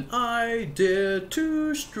with an idea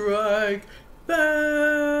to strike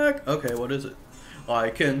back. Okay, what is it? I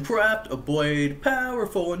can craft a blade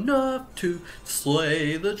powerful enough to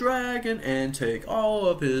slay the dragon and take all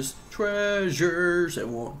of his treasures. It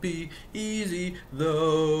won't be easy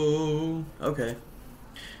though. Okay.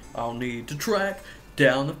 I'll need to track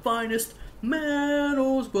down the finest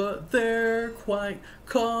metals, but they're quite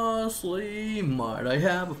costly. Might I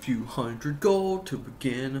have a few hundred gold to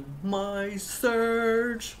begin my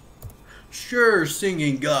search? Sure,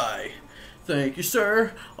 singing guy. Thank you,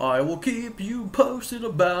 sir. I will keep you posted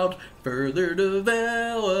about further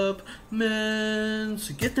developments.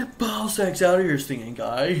 Get that ball sacks out of here, singing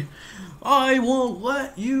guy. I won't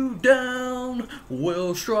let you down.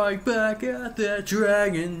 We'll strike back at that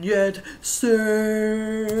dragon yet,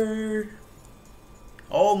 sir.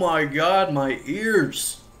 Oh my god, my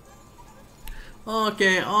ears.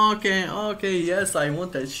 Okay, yes, I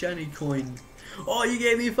want that shiny coin. Oh, you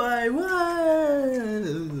gave me 5.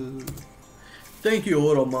 Whoa. Thank you,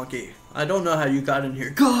 little monkey. I don't know how you got in here.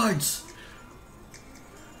 Guards!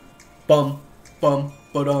 Bum, bum,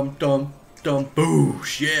 ba-dum, dum, dum,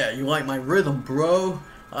 boosh. Yeah, you like my rhythm, bro?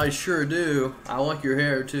 I sure do. I like your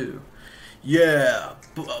hair, too. Yeah,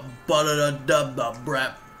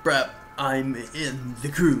 ba-da-da-da-da-brap, brap. I'm in the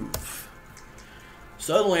groove.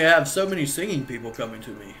 Suddenly I have so many singing people coming to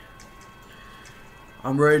me.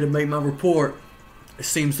 I'm ready to make my report. It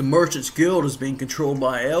seems the Merchants Guild is being controlled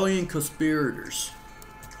by alien conspirators.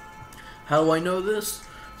 How do I know this?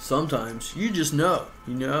 Sometimes you just know,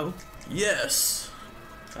 you know? Yes.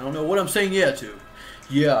 I don't know what I'm saying yeah to.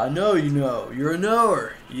 Yeah, I know you know. You're a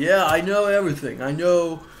knower. Yeah, I know everything. I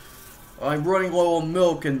know I'm running low on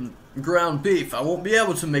milk and ground beef. I won't be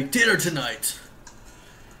able to make dinner tonight.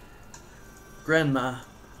 Grandma.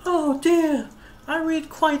 Oh dear. I read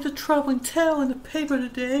quite the troubling tale in the paper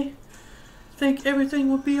today. Think everything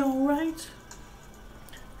will be alright?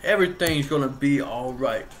 Everything's gonna be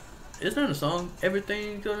alright. Isn't that a song?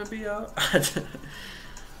 Everything's gonna be alright.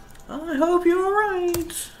 I hope you're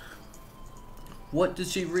right. What did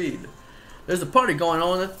she read? There's a party going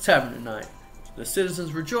on at the tavern tonight. The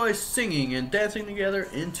citizens rejoice, singing and dancing together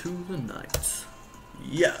into the night.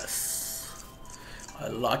 Yes. I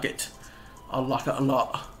like it. I like it a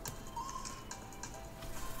lot.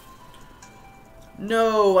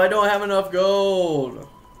 No, I don't have enough gold.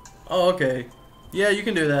 Oh, okay. Yeah, you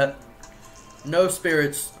can do that. No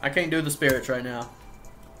spirits. I can't do the spirits right now.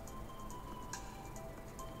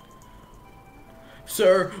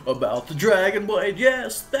 Sir, about the dragon blade,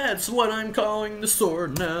 yes, that's what I'm calling the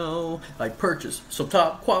sword now. I purchased some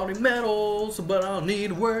top quality metals, but I'll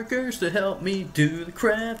need workers to help me do the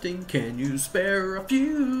crafting. Can you spare a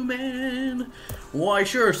few men? Why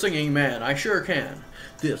sure, singing man, I sure can.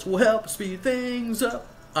 This will help speed things up.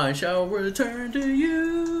 I shall return to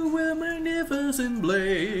you with a magnificent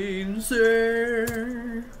blade,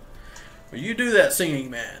 sir. Will you do that, singing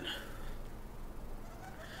man?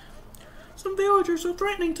 Some villagers are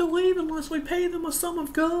threatening to leave unless we pay them a sum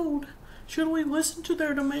of gold. Should we listen to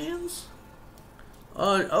their demands?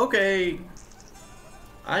 Okay.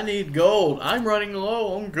 I need gold. I'm running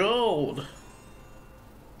low on gold.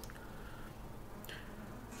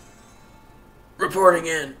 Reporting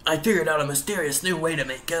in. I figured out a mysterious new way to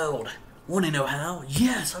make gold. Want to know how?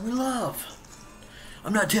 Yes, I would love.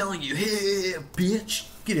 I'm not telling you. Hey, bitch.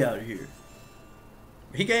 Get out of here.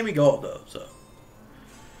 He gave me gold, though, so.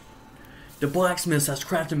 The blacksmith has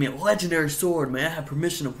crafted me a legendary sword. May I have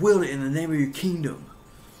permission to wield it in the name of your kingdom?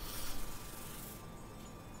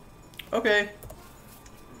 Okay.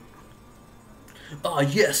 Ah,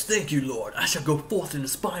 yes, thank you, Lord. I shall go forth and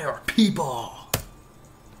inspire our people.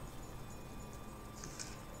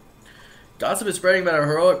 Gossip is spreading about a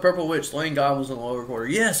heroic purple witch slaying goblins in the lower quarter.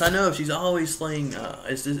 Yes, I know. She's always slaying.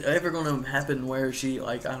 Is this ever going to happen where she,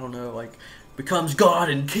 like, I don't know, like, becomes God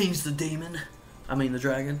and kings the demon? I mean, the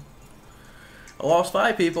dragon. I lost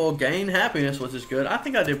 5 people, gained happiness, which is good. I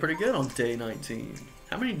think I did pretty good on day 19.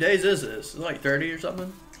 How many days is this? Is it like 30 or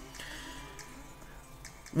something?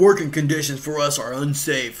 Working conditions for us are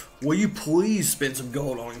unsafe. Will you please spend some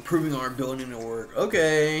gold on improving our ability to work?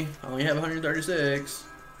 Okay, I only have 136.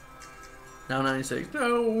 Now 96.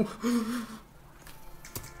 No!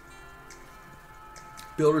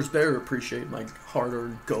 Builders better appreciate my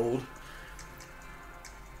hard-earned gold.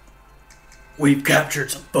 We've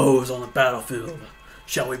captured some foes on the battlefield.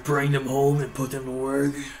 Shall we bring them home and put them to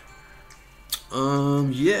work?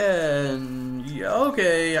 Yeah,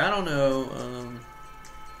 okay, I don't know.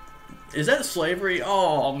 Is that slavery?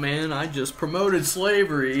 Oh, man, I just promoted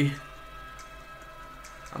slavery.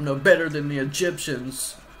 I'm no better than the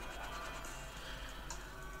Egyptians.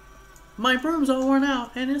 My broom's all worn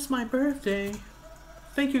out, and it's my birthday.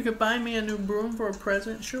 Think you could buy me a new broom for a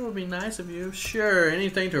present? Sure would be nice of you. Sure,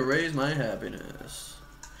 anything to raise my happiness.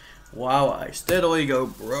 Wow, I steadily go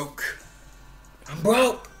broke. I'm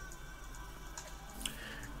broke.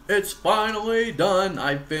 It's finally done.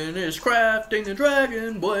 I finished crafting the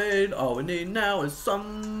dragon blade. All we need now is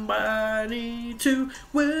somebody to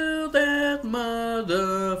wield that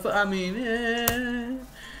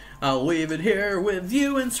I'll leave it here with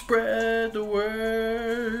you and spread the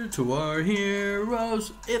word to our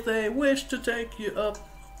heroes. If they wish to take you up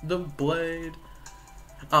the blade,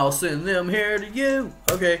 I'll send them here to you.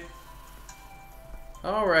 Okay.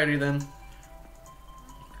 Alrighty then.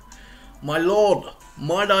 My lord,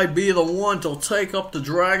 might I be the one to take up the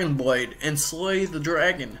dragon blade and slay the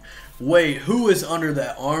dragon? Wait, who is under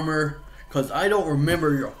that armor? Cause I don't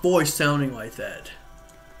remember your voice sounding like that.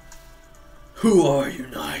 Who are you,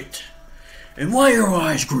 knight? And why are your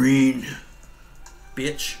eyes green?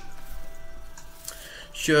 Bitch.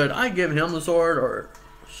 Should I give him the sword, or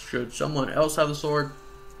should someone else have the sword?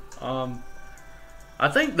 I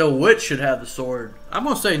think the witch should have the sword. I'm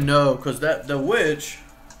gonna say no, cause the witch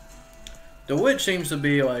seems to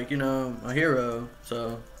be like, you know, a hero.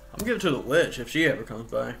 So I'm gonna give it to the witch if she ever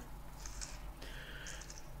comes by.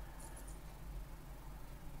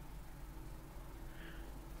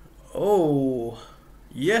 Oh,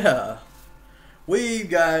 yeah. We've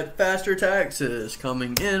got faster taxes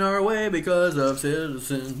coming in our way because of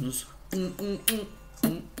citizens.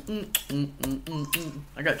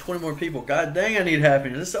 I got 20 more people. God dang, I need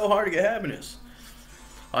happiness. It's so hard to get happiness.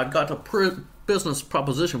 I've got a business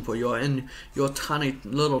proposition for you in your tiny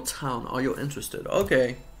little town. Are you interested?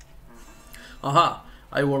 Okay. Aha.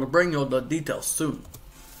 I will bring you the details soon.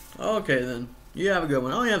 Okay then. You have a good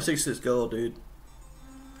one. I only have 66 gold, dude.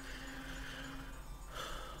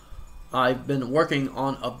 I've been working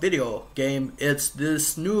on a video game. It's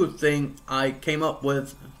this new thing I came up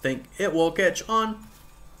with. Think it will catch on?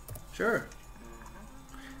 Sure.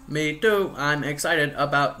 Me too. I'm excited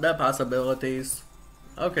about the possibilities.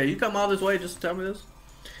 Okay, you come all this way just to tell me this?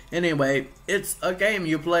 Anyway, it's a game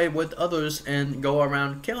you play with others and go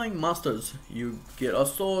around killing monsters. You get a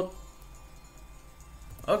sword.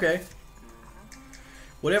 Okay.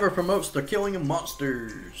 Whatever promotes the killing of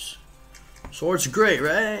monsters. Sword's great,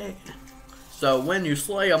 right? So when you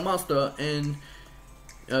slay a monster and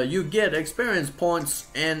you get experience points,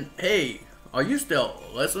 and hey, are you still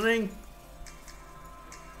listening?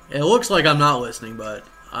 It looks like I'm not listening, but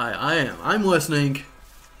I am. I'm listening.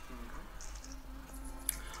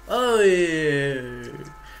 Oh yeah.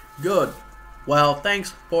 Good. Well,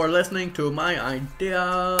 thanks for listening to my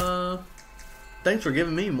idea. Thanks for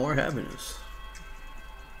giving me more happiness.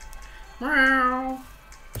 Meow.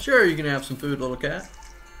 Sure, you can have some food, little cat.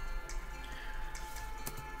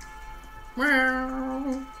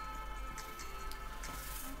 Meow.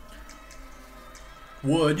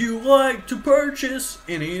 Would you like to purchase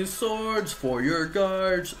any swords for your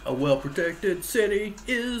guards? A well-protected city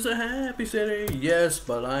is a happy city. Yes,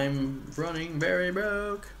 but I'm running very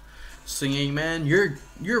broke. Singing man, you're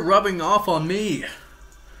rubbing off on me.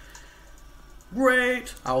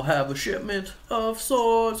 Great, I'll have a shipment of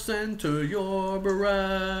swords sent to your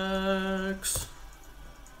barracks.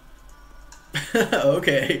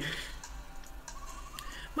 Okay.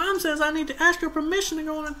 Mom says I need to ask her permission to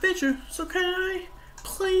go on an adventure, so can I,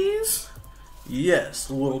 please? Yes,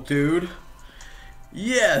 little dude.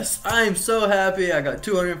 Yes, I'm so happy. I got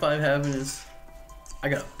 205 happiness. I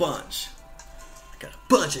got a bunch. I got a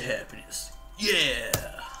bunch of happiness. Yeah.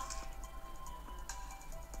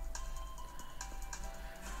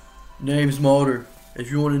 Name's Mulder. If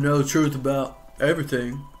you want to know the truth about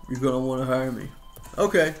everything, you're going to want to hire me.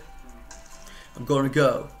 Okay. I'm going to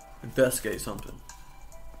go investigate something.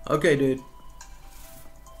 Okay, dude.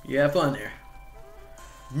 You have fun there.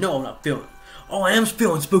 No, I'm not feeling. Oh, I am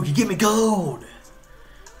feeling spooky. Give me gold.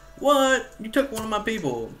 What? You took one of my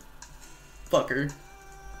people. Fucker.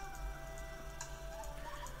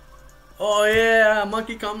 Oh yeah,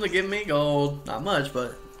 monkey come to give me gold. Not much,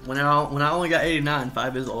 but when I only got 89,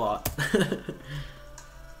 5 is a lot.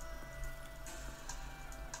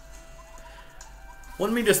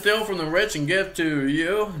 Want me to steal from the rich and give to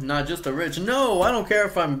you? Not just the rich. No, I don't care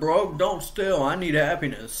if I'm broke. Don't steal. I need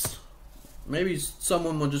happiness. Maybe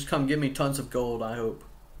someone will just come give me tons of gold, I hope.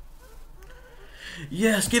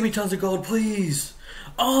 Yes, give me tons of gold, please.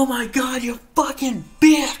 Oh my god, you fucking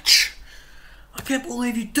bitch. I can't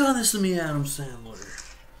believe you done this to me, Adam Sandler.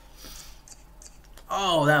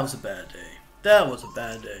 Oh, that was a bad day. That was a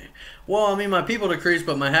bad day. Well, I mean, my people decreased,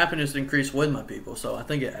 but my happiness increased with my people, so I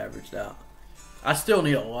think it averaged out. I still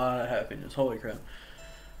need a lot of happiness. Holy crap.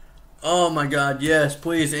 Oh my god, yes,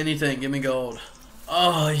 please, anything. Give me gold.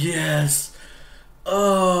 Oh, yes.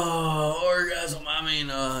 Oh, orgasm. I mean,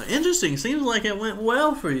 interesting. Seems like it went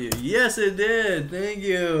well for you. Yes, it did. Thank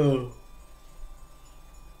you.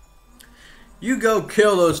 You go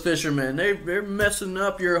kill those fishermen. They're messing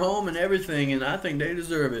up your home and everything, and I think they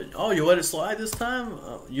deserve it. Oh, you let it slide this time?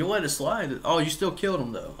 You let it slide? Oh, you still killed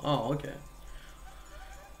them, though. Oh, okay.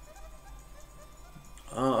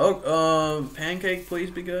 Pancake,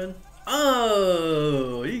 please be good.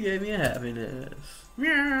 Oh, you gave me a happiness.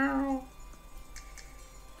 Meow.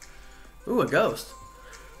 Ooh, a ghost.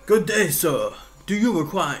 Good day, sir. Do you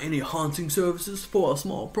require any haunting services? For a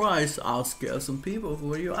small price, I'll scare some people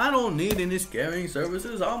for you. I don't need any scaring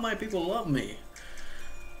services. All my people love me.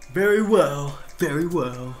 Very well. Very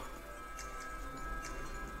well.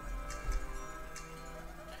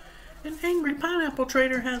 An angry pineapple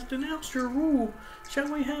trader has denounced your rule.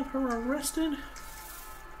 Shall we have her arrested?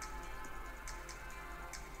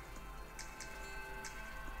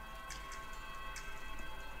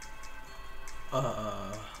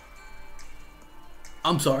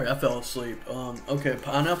 I'm sorry, I fell asleep. Okay,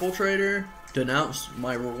 pineapple trader denounced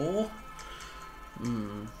my rule.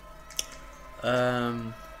 I'm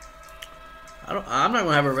not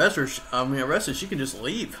gonna have her arrested. She can just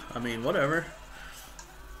leave. I mean, whatever.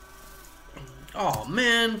 Oh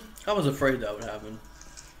man, I was afraid that would happen.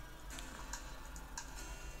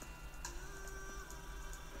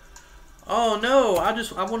 Oh no, I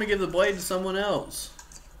want to give the blade to someone else.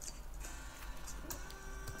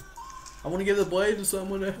 I want to give the blade to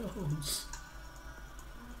someone else.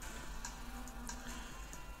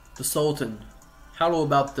 The Sultan. How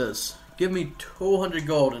about this? Give me 200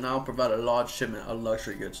 gold and I'll provide a large shipment of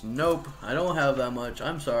luxury goods. Nope, I don't have that much.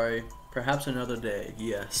 I'm sorry. Perhaps another day.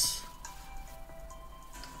 Yes.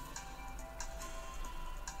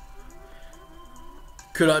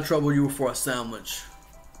 Could I trouble you for a sandwich?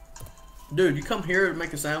 Dude, you come here to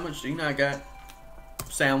make a sandwich? Do you not got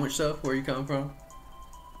sandwich stuff where you come from?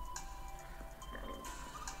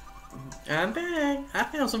 I'm back. I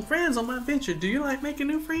found some friends on my adventure. Do you like making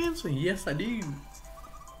new friends? Yes, I do.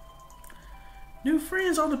 New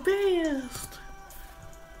friends are the best.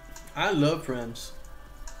 I love friends.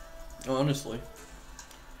 Honestly.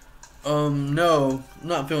 No. I'm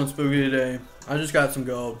not feeling spooky today. I just got some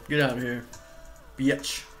gold. Get out of here.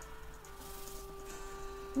 Bitch.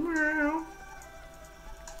 Meow.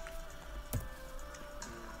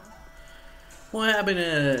 What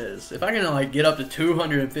happiness? If I can like get up to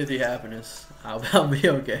 250 happiness, I'll be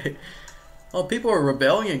okay. Well, people are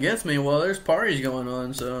rebelling against me. Well, there's parties going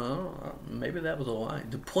on, so maybe that was a lie.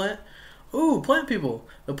 The plant people.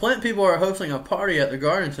 The plant people are hosting a party at the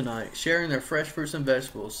garden tonight, sharing their fresh fruits and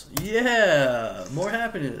vegetables. Yeah, more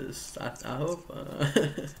happiness. I hope.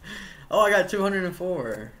 Oh, I got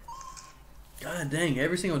 204. God dang,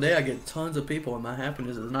 every single day I get tons of people and my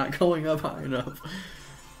happiness is not going up high enough.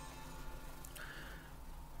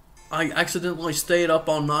 I accidentally stayed up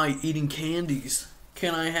all night eating candies.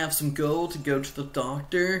 Can I have some gold to go to the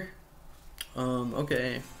doctor?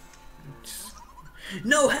 Okay.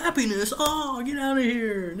 No happiness! Oh, get out of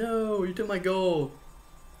here! No, you took my gold.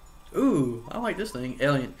 Ooh, I like this thing.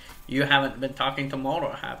 Alien, you haven't been talking to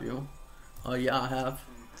Mulder, have you? Oh, yeah, I have.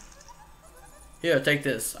 Here, take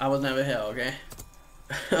this. I was never here, okay?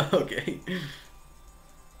 Okay.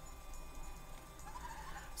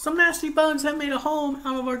 Some nasty bugs have made a home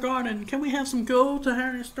out of our garden. Can we have some gold to hire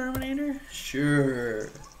an exterminator? Sure.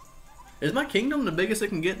 Is my kingdom the biggest it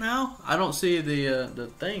can get now? I don't see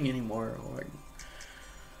the thing anymore. Like,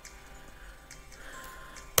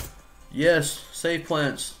 yes, save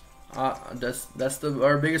plants. That's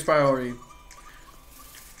our biggest priority.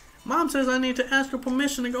 Mom says I need to ask her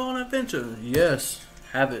permission to go on an adventure. Yes,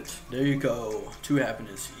 have it. There you go. 2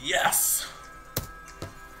 happiness. Yes.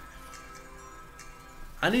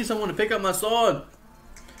 I need someone to pick up my sword.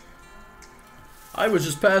 I was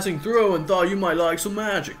just passing through and thought you might like some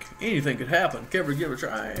magic. Anything could happen. Give it a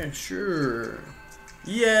try. Sure.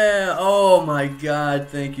 Yeah. Oh my god.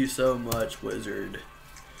 Thank you so much, wizard.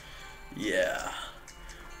 Yeah.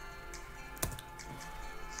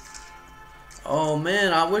 Oh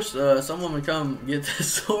man, I wish someone would come get the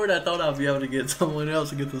sword. I thought I'd be able to get someone else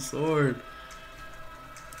to get the sword.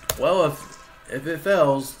 Well, if it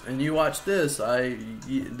fails and you watch this,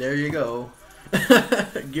 there you go.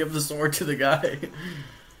 Give the sword to the guy.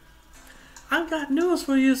 I've got news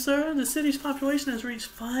for you, sir. The city's population has reached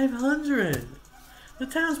 500. The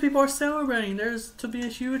townspeople are celebrating. There's to be a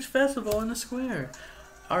huge festival in the square.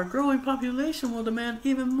 Our growing population will demand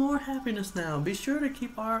even more happiness now. Be sure to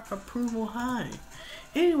keep our approval high.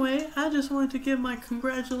 Anyway, I just wanted to give my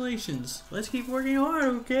congratulations. Let's keep working hard,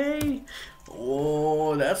 okay?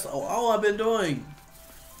 Oh, that's all I've been doing.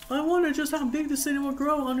 I wonder just how big the city will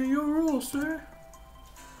grow under your rule, sir.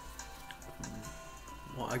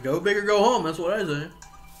 Well, I go big or go home, that's what I say.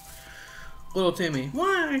 Little Timmy.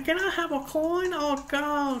 Why? Can I have a coin? Oh,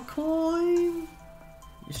 God, coin?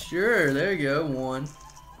 Sure, there you go, one.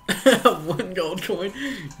 One gold coin.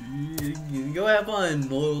 Go have fun,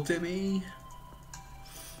 little Timmy.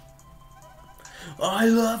 I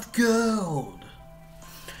love gold.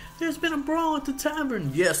 There's been a brawl at the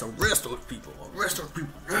tavern. Yes, arrest those people. Arrest those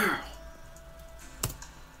people now.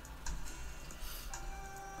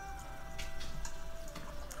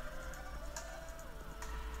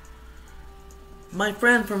 My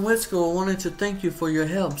friend from Wit School wanted to thank you for your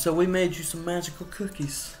help, so we made you some magical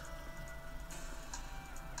cookies.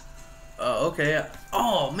 Okay.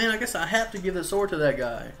 Oh, man, I guess I have to give the sword to that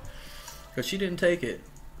guy. Because she didn't take it.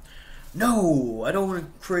 No, I don't want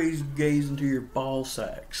to crazy gaze into your ball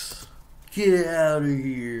sacks. Get out of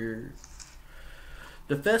here.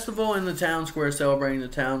 The festival in the town square celebrating the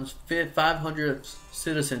town's 500th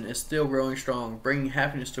citizen is still growing strong, bringing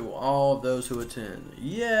happiness to all of those who attend.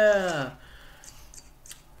 Yeah.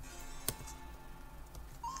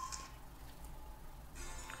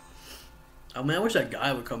 Oh man, I wish that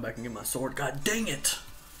guy would come back and get my sword. God dang it.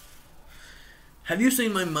 Have you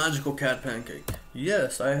seen my magical cat pancake?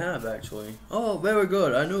 Yes, I have actually. Oh, very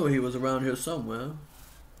good. I knew he was around here somewhere.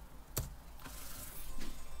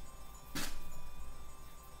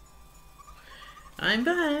 I'm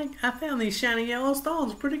back. I found these shiny yellow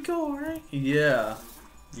stones. Pretty cool, right? Yeah.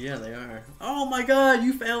 Yeah, they are. Oh my god,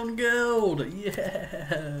 you found gold.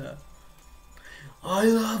 Yeah. I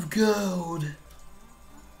love gold.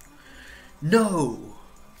 No.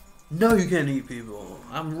 No, you can't eat people.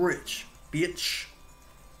 I'm rich, bitch.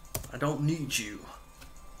 I don't need you.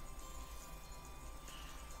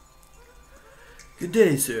 Good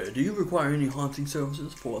day, sir. Do you require any haunting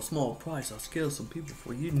services? For a small price, I'll scare some people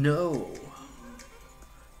for you. No.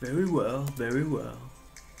 Very well, very well.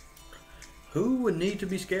 Who would need to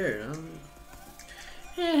be scared?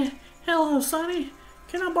 Hey, hello, Sonny.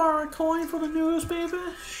 Can I borrow a coin for the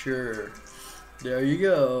newspaper? Sure. There you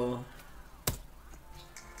go.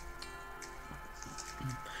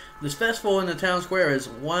 This festival in the town square is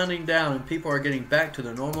winding down and people are getting back to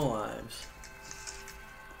their normal lives.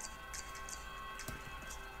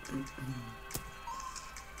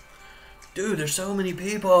 Dude, there's so many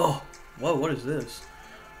people. Whoa, what is this?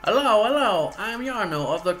 Hello, hello. I am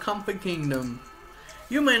Yarno of the Comfy Kingdom.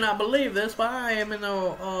 You may not believe this, but I am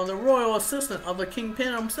the royal assistant of the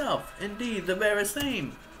Kingpin himself. Indeed, the very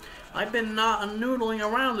same. I've been noodling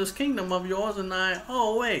around this kingdom of yours and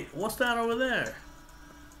oh wait, what's that over there?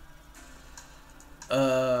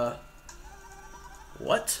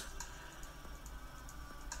 What?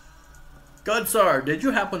 Good sir, did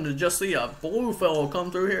you happen to just see a blue fellow come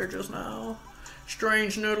through here just now?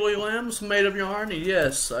 Strange noodly limbs made of yarn?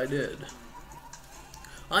 Yes, I did.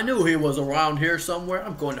 I knew he was around here somewhere.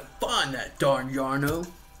 I'm going to find that darn Yarno.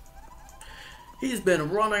 He's been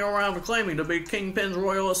running around claiming to be Kingpin's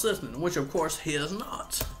royal assistant, which of course he is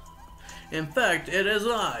not. In fact, it is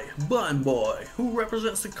I, Bun Boy, who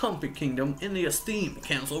represents the Comfy Kingdom in the esteemed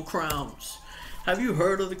Council of Crowns. Have you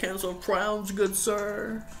heard of the Council of Crowns, good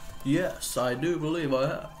sir? Yes, I do believe I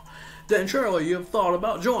have. Then surely you've thought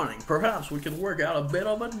about joining. Perhaps we can work out a bit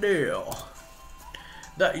of a deal.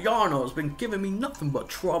 That Yarno's been giving me nothing but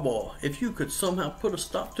trouble. If you could somehow put a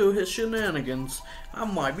stop to his shenanigans, I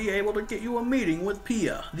might be able to get you a meeting with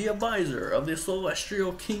Pia, the advisor of the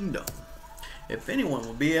Celestial Kingdom. If anyone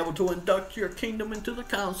would be able to induct your kingdom into the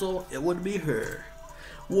council, it would be her.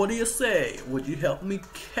 What do you say? Would you help me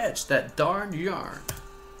catch that darn yarn?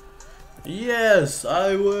 Yes,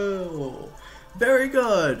 I will. Very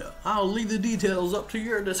good. I'll leave the details up to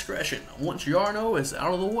your discretion. Once Yarno is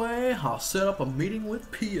out of the way, I'll set up a meeting with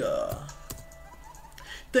Pia.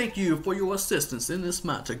 Thank you for your assistance in this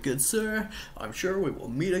matter, good sir. I'm sure we will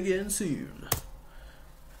meet again soon.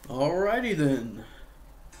 Alrighty then.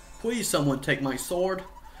 Please someone take my sword.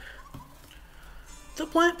 The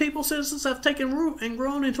plant people citizens have taken root and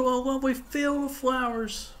grown into a lovely field of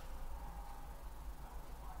flowers.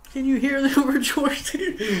 Can you hear them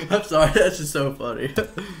rejoicing? I'm sorry, that's just so funny.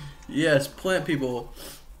 Yes, plant people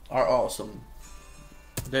are awesome.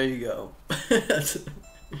 There you go.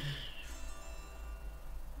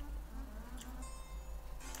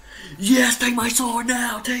 Yes, take my sword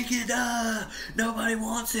now. Take it. Nobody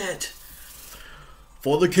wants it.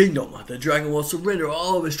 For the kingdom, the dragon will surrender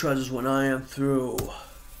all of his treasures when I am through.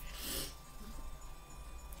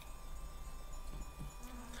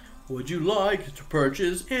 Would you like to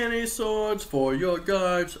purchase any swords for your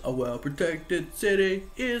guards? A well-protected city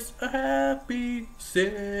is a happy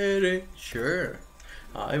city. Sure.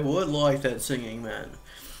 I would like that singing, man.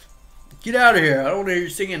 Get out of here. I don't want to hear you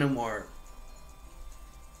singing anymore.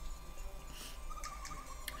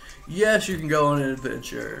 Yes, you can go on an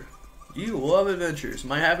adventure. You love adventures.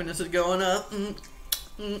 My happiness is going up.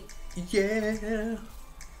 Yeah.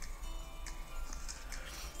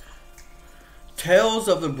 Tales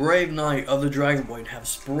of the brave knight of the Dragonblade have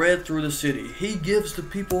spread through the city. He gives the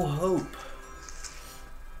people hope.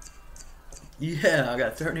 Yeah, I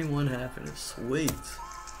got 31 happiness. Sweet.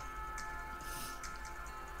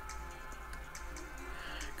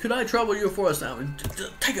 Could I trouble you for a sandwich?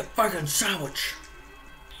 Take a fucking sandwich.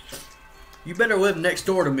 You better live next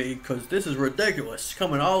door to me, because this is ridiculous.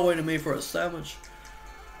 Coming all the way to me for a sandwich.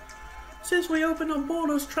 Since we opened our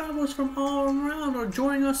borders, travelers from all around are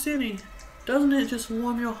joining our city. Doesn't it just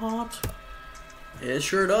warm your heart? It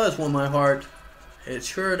sure does warm my heart. It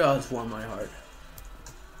sure does warm my heart.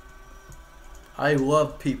 I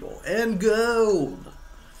love people. And gold.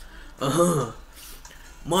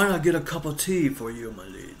 Might I get a cup of tea for you, my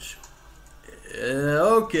liege?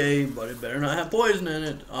 Okay, but it better not have poison in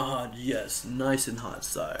it. Ah, yes, nice and hot,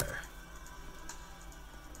 sire.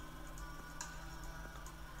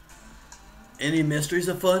 Any mysteries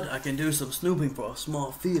afoot? I can do some snooping for a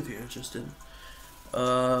small fee if you're interested.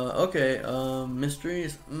 Okay,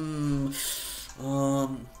 mysteries?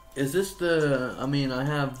 Is this the, I mean, I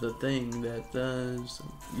have the thing that does,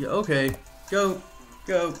 yeah, okay, go.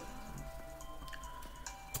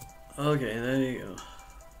 Okay, there you go.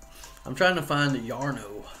 I'm trying to find the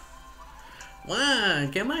Yarno. Wow,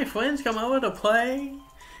 can my friends come over to play?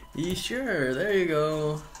 Yeah, sure, there you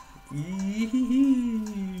go.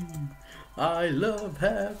 I love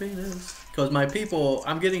happiness. Because my people,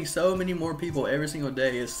 I'm getting so many more people every single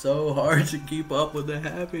day. It's so hard to keep up with the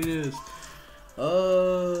happiness.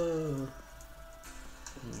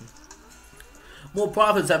 More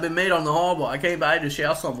profits have been made on the harbor. I came by to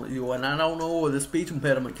share some with you, and I don't know where the speech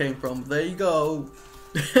impediment came from. There you go.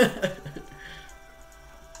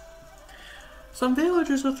 Some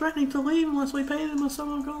villagers are threatening to leave unless we pay them a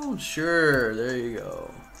sum of gold. Sure, there you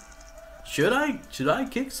go. Should I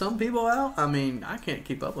kick some people out? I mean, I can't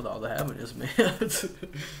keep up with all the happiness, man.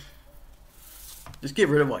 Just get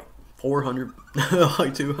rid of like 400,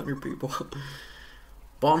 like 200 people.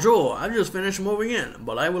 Bonjour, I just finished moving in,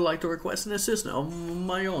 but I would like to request an assistant of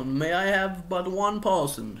my own. May I have but one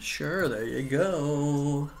person? Sure, there you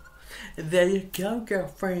go. There you go,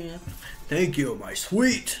 girlfriend. Thank you, my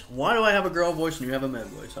sweet. Why do I have a girl voice and you have a man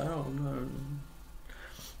voice? I don't know.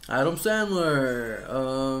 Adam Sandler.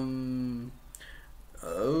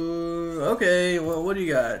 Okay, well, what do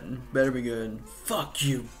you got? Better be good. Fuck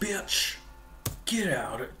you, bitch. Get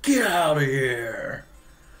out of here.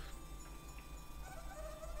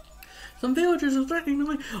 Some villagers are threatening to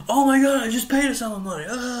leave. Oh my god, I just paid us all the money.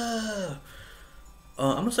 I'm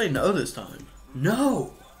gonna say no this time.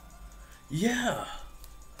 No. Yeah.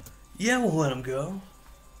 Yeah, we'll let them go.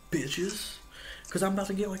 Bitches. Because I'm about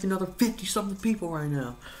to get like another 50-something people right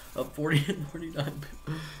now. 40 and 49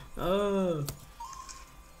 people.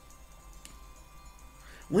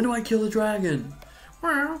 When do I kill the dragon?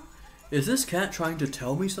 Well, is this cat trying to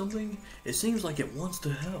tell me something? It seems like it wants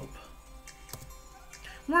to help.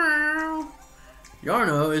 well.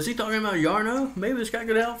 Yarno? Is he talking about Yarno? Maybe this guy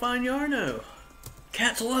could help find Yarno.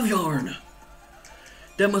 Cats love yarn.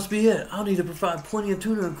 That must be it. I'll need to provide plenty of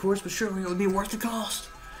tuna, of course, but surely it would be worth the cost.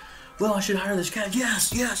 Well, I should hire this cat. Yes.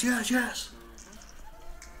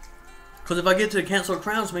 Because if I get to the Council of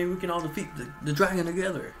Crowns, maybe we can all defeat the dragon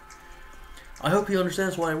together. I hope he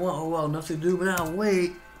understands what I want. Oh, well, nothing to do but now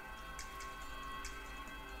wait.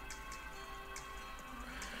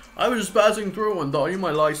 I was just passing through and thought you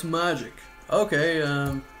might like some magic. Okay,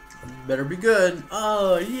 better be good.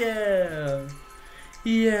 Oh, yeah.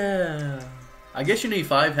 Yeah. I guess you need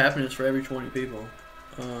 5 happiness for every 20 people.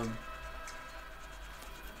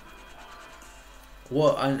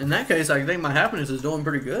 Well, in that case, I think my happiness is doing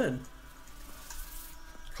pretty good.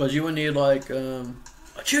 Because you would need like a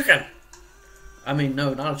chicken. I mean,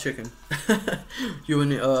 no, not a chicken. You would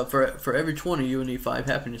need, for every 20, you would need 5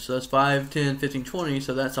 happiness. So that's 5, 10, 15, 20.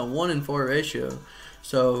 So that's a 1 in 4 ratio.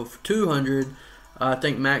 So for 200, I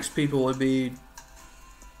think max people would be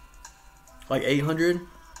like 800.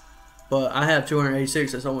 But I have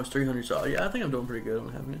 286. That's almost 300. So yeah, I think I'm doing pretty good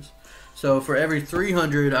on happiness. So for every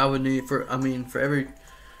 300, I would need for every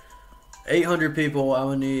 800 people, I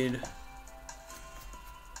would need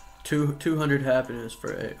 200 happiness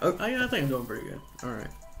for 8. Oh, yeah, I think I'm doing pretty good. All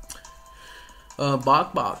right.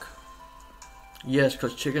 Bok bok. Yes,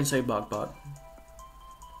 because chickens say bok bok.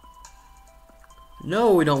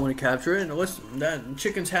 No, we don't want to capture it. Listen, that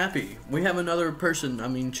chicken's happy. We have another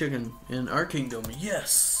person, chicken, in our kingdom.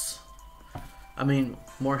 Yes.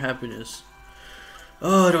 More happiness.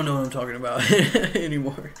 Oh, I don't know what I'm talking about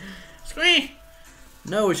anymore. Squee!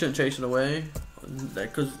 No, we shouldn't chase it away.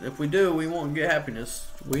 Because if we do, we won't get happiness.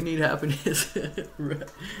 We need happiness.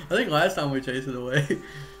 I think last time we chased it away.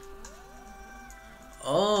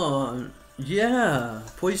 Oh, yeah.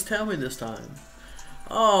 Please tell me this time.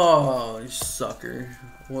 Oh, you sucker.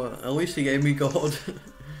 Well, at least he gave me gold.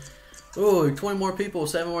 Oh, 20 more people,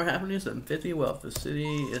 7 more happiness, and 50 wealth. The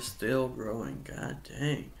city is still growing. God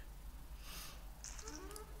dang.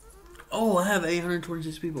 Oh, I have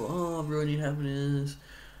 826 people. Oh, I really need happiness.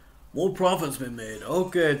 More profit's been made.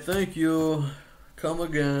 Okay, thank you. Come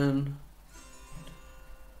again.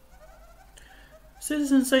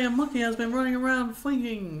 Citizens say a monkey has been running around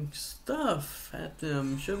flinging stuff at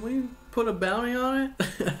them. Should we put a bounty on it?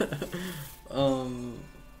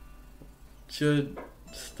 Should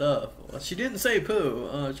stuff. Well, she didn't say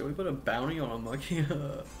poo. Should we put a bounty on a monkey?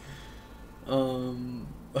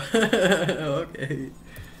 Okay.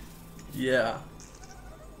 Yeah.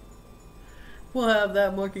 We'll have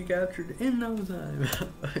that monkey captured in no time.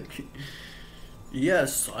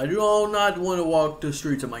 Yes, I do not want to walk the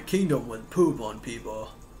streets of my kingdom with poop on people.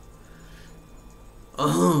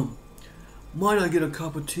 Might I get a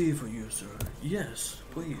cup of tea for you, sir? Yes,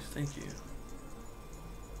 please, thank you.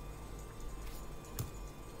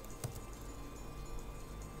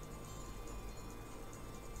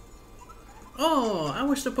 Oh, I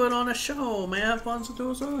wish to put on a show. May I have fun to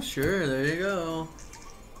do so? Sure, there you go.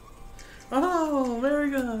 Oh, very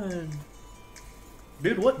good.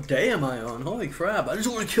 Dude, what day am I on? Holy crap, I just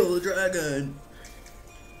want to kill the dragon.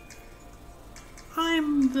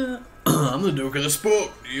 I'm the Duke of the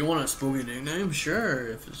Spook. Do you want a spooky nickname? Sure,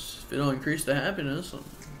 if it'll increase the happiness.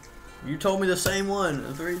 You told me the same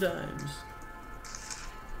one 3 times.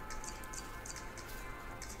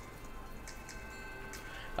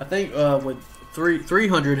 I think with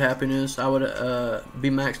 300 happiness, I would be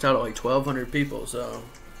maxed out at like 1,200 people. So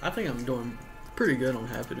I think I'm doing pretty good on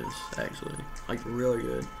happiness, actually. Like, really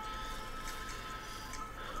good.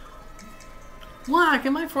 Why?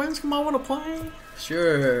 Can my friends come over to play?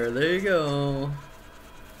 Sure, there you go.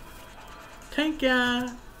 Thank ya.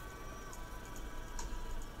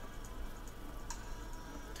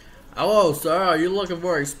 Hello, sir. Are you looking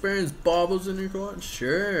for experienced barbers in your court?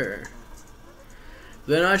 Sure.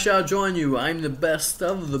 Then I shall join you. I'm the best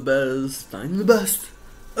of the best. I'm the best.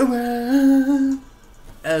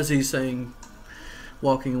 As he's saying,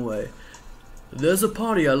 walking away. There's a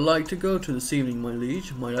party I'd like to go to this evening, my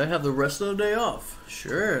liege. Might I have the rest of the day off?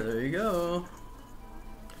 Sure, there you go.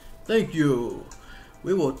 Thank you.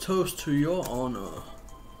 We will toast to your honor.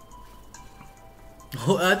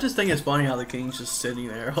 I just think it's funny how the king's just sitting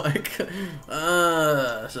there like,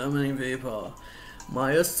 so many people.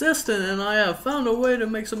 My assistant and I have found a way to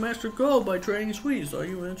make some extra gold by trading sweets. Are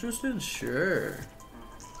you interested? Sure.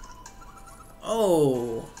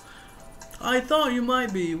 Oh, I thought you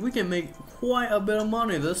might be. We can make quite a bit of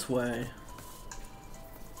money this way.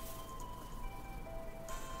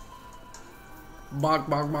 Bark,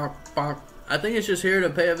 bark, bark, bark. I think it's just here to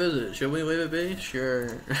pay a visit. Should we leave it be?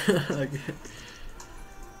 Sure.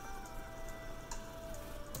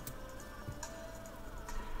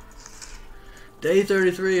 Day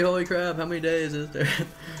 33, holy crap, how many days is there?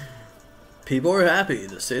 People are happy,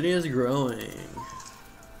 the city is growing.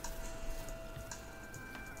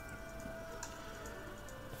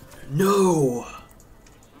 No!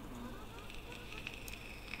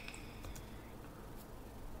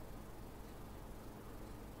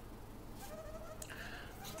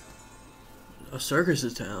 A circus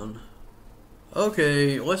is town.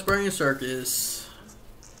 Okay, let's bring a circus.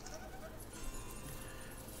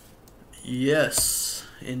 Yes,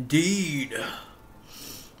 indeed.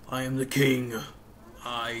 I am the king.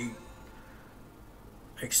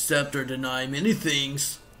 accept or deny many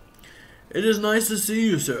things. It is nice to see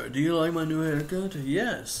you, sir. Do you like my new haircut?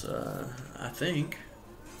 Yes, I think.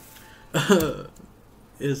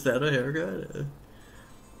 Is that a haircut?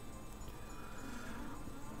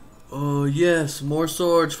 Oh, yes, more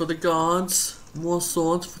swords for the gods. More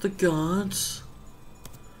swords for the gods.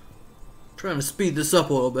 Trying to speed this up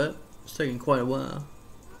a little bit. It's taking quite a while.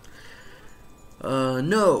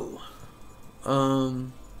 No.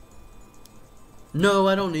 No,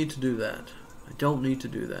 I don't need to do that. I don't need to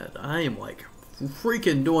do that. I am like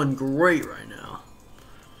freaking doing great right now.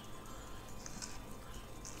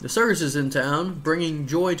 The circus is in town, bringing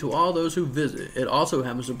joy to all those who visit. It also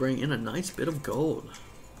happens to bring in a nice bit of gold.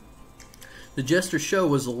 The jester show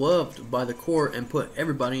was loved by the court and put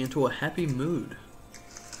everybody into a happy mood.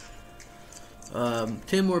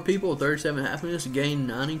 10 more people, 37 happiness, gain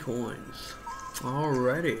 90 coins.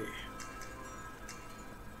 Alrighty.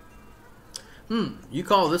 You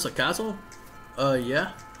call this a castle?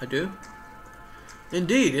 Yeah, I do.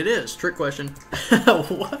 Indeed, it is. Trick question.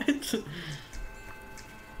 What?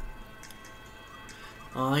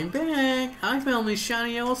 I'm back. I found these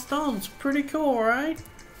shiny yellow stones. Pretty cool, right?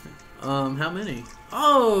 How many?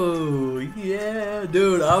 Oh, yeah,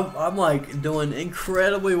 dude. I'm like doing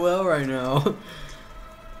incredibly well right now.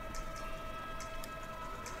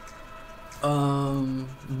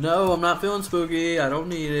 No, I'm not feeling spooky. I don't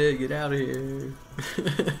need it. Get out of here.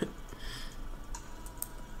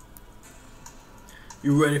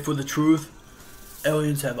 You ready for the truth?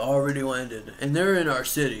 Aliens have already landed, and they're in our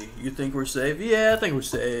city. You think we're safe? Yeah, I think we're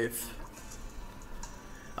safe.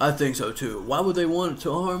 I think so too. Why would they want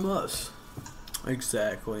to harm us?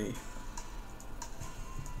 Exactly.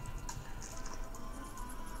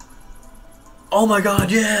 Oh my god,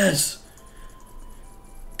 yes!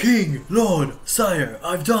 King, Lord, Sire,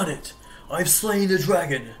 I've done it. I've slain the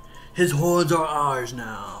dragon. His hordes are ours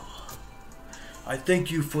now. I thank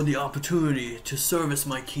you for the opportunity to service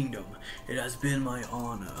my kingdom. It has been my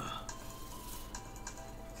honor.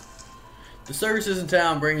 The circus is in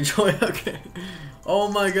town, bringing joy. Okay.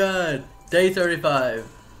 Oh my god. Day 35.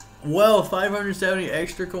 Well, 570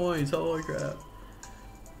 extra coins. Holy crap.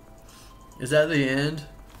 Is that the end?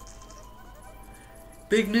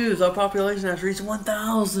 Big news. Our population has reached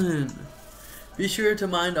 1,000. Be sure to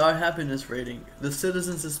mind our happiness rating. The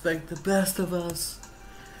citizens expect the best of us.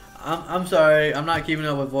 I'm sorry, I'm not keeping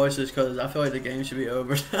up with voices because I feel like the game should be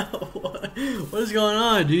over now. What is going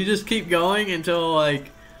on? Do you just keep going until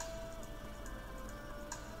like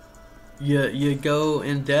you go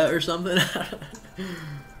in debt or something?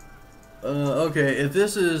 Okay, if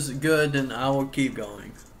this is good, then I will keep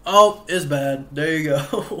going. Oh, it's bad. There you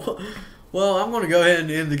go. Well, I'm gonna go ahead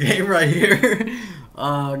and end the game right here.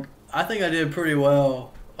 I think I did pretty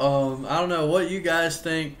well. I don't know what you guys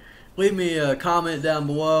think. Leave me a comment down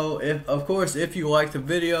below. Of course, if you like the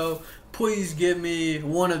video, please give me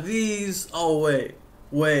one of these. Oh,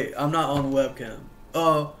 wait, I'm not on the webcam.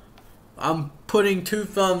 I'm putting 2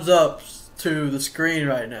 thumbs up to the screen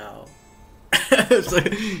right now. So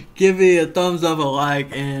give me a thumbs up, a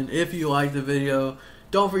like, and if you like the video,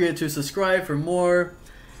 don't forget to subscribe for more.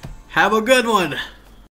 Have a good one.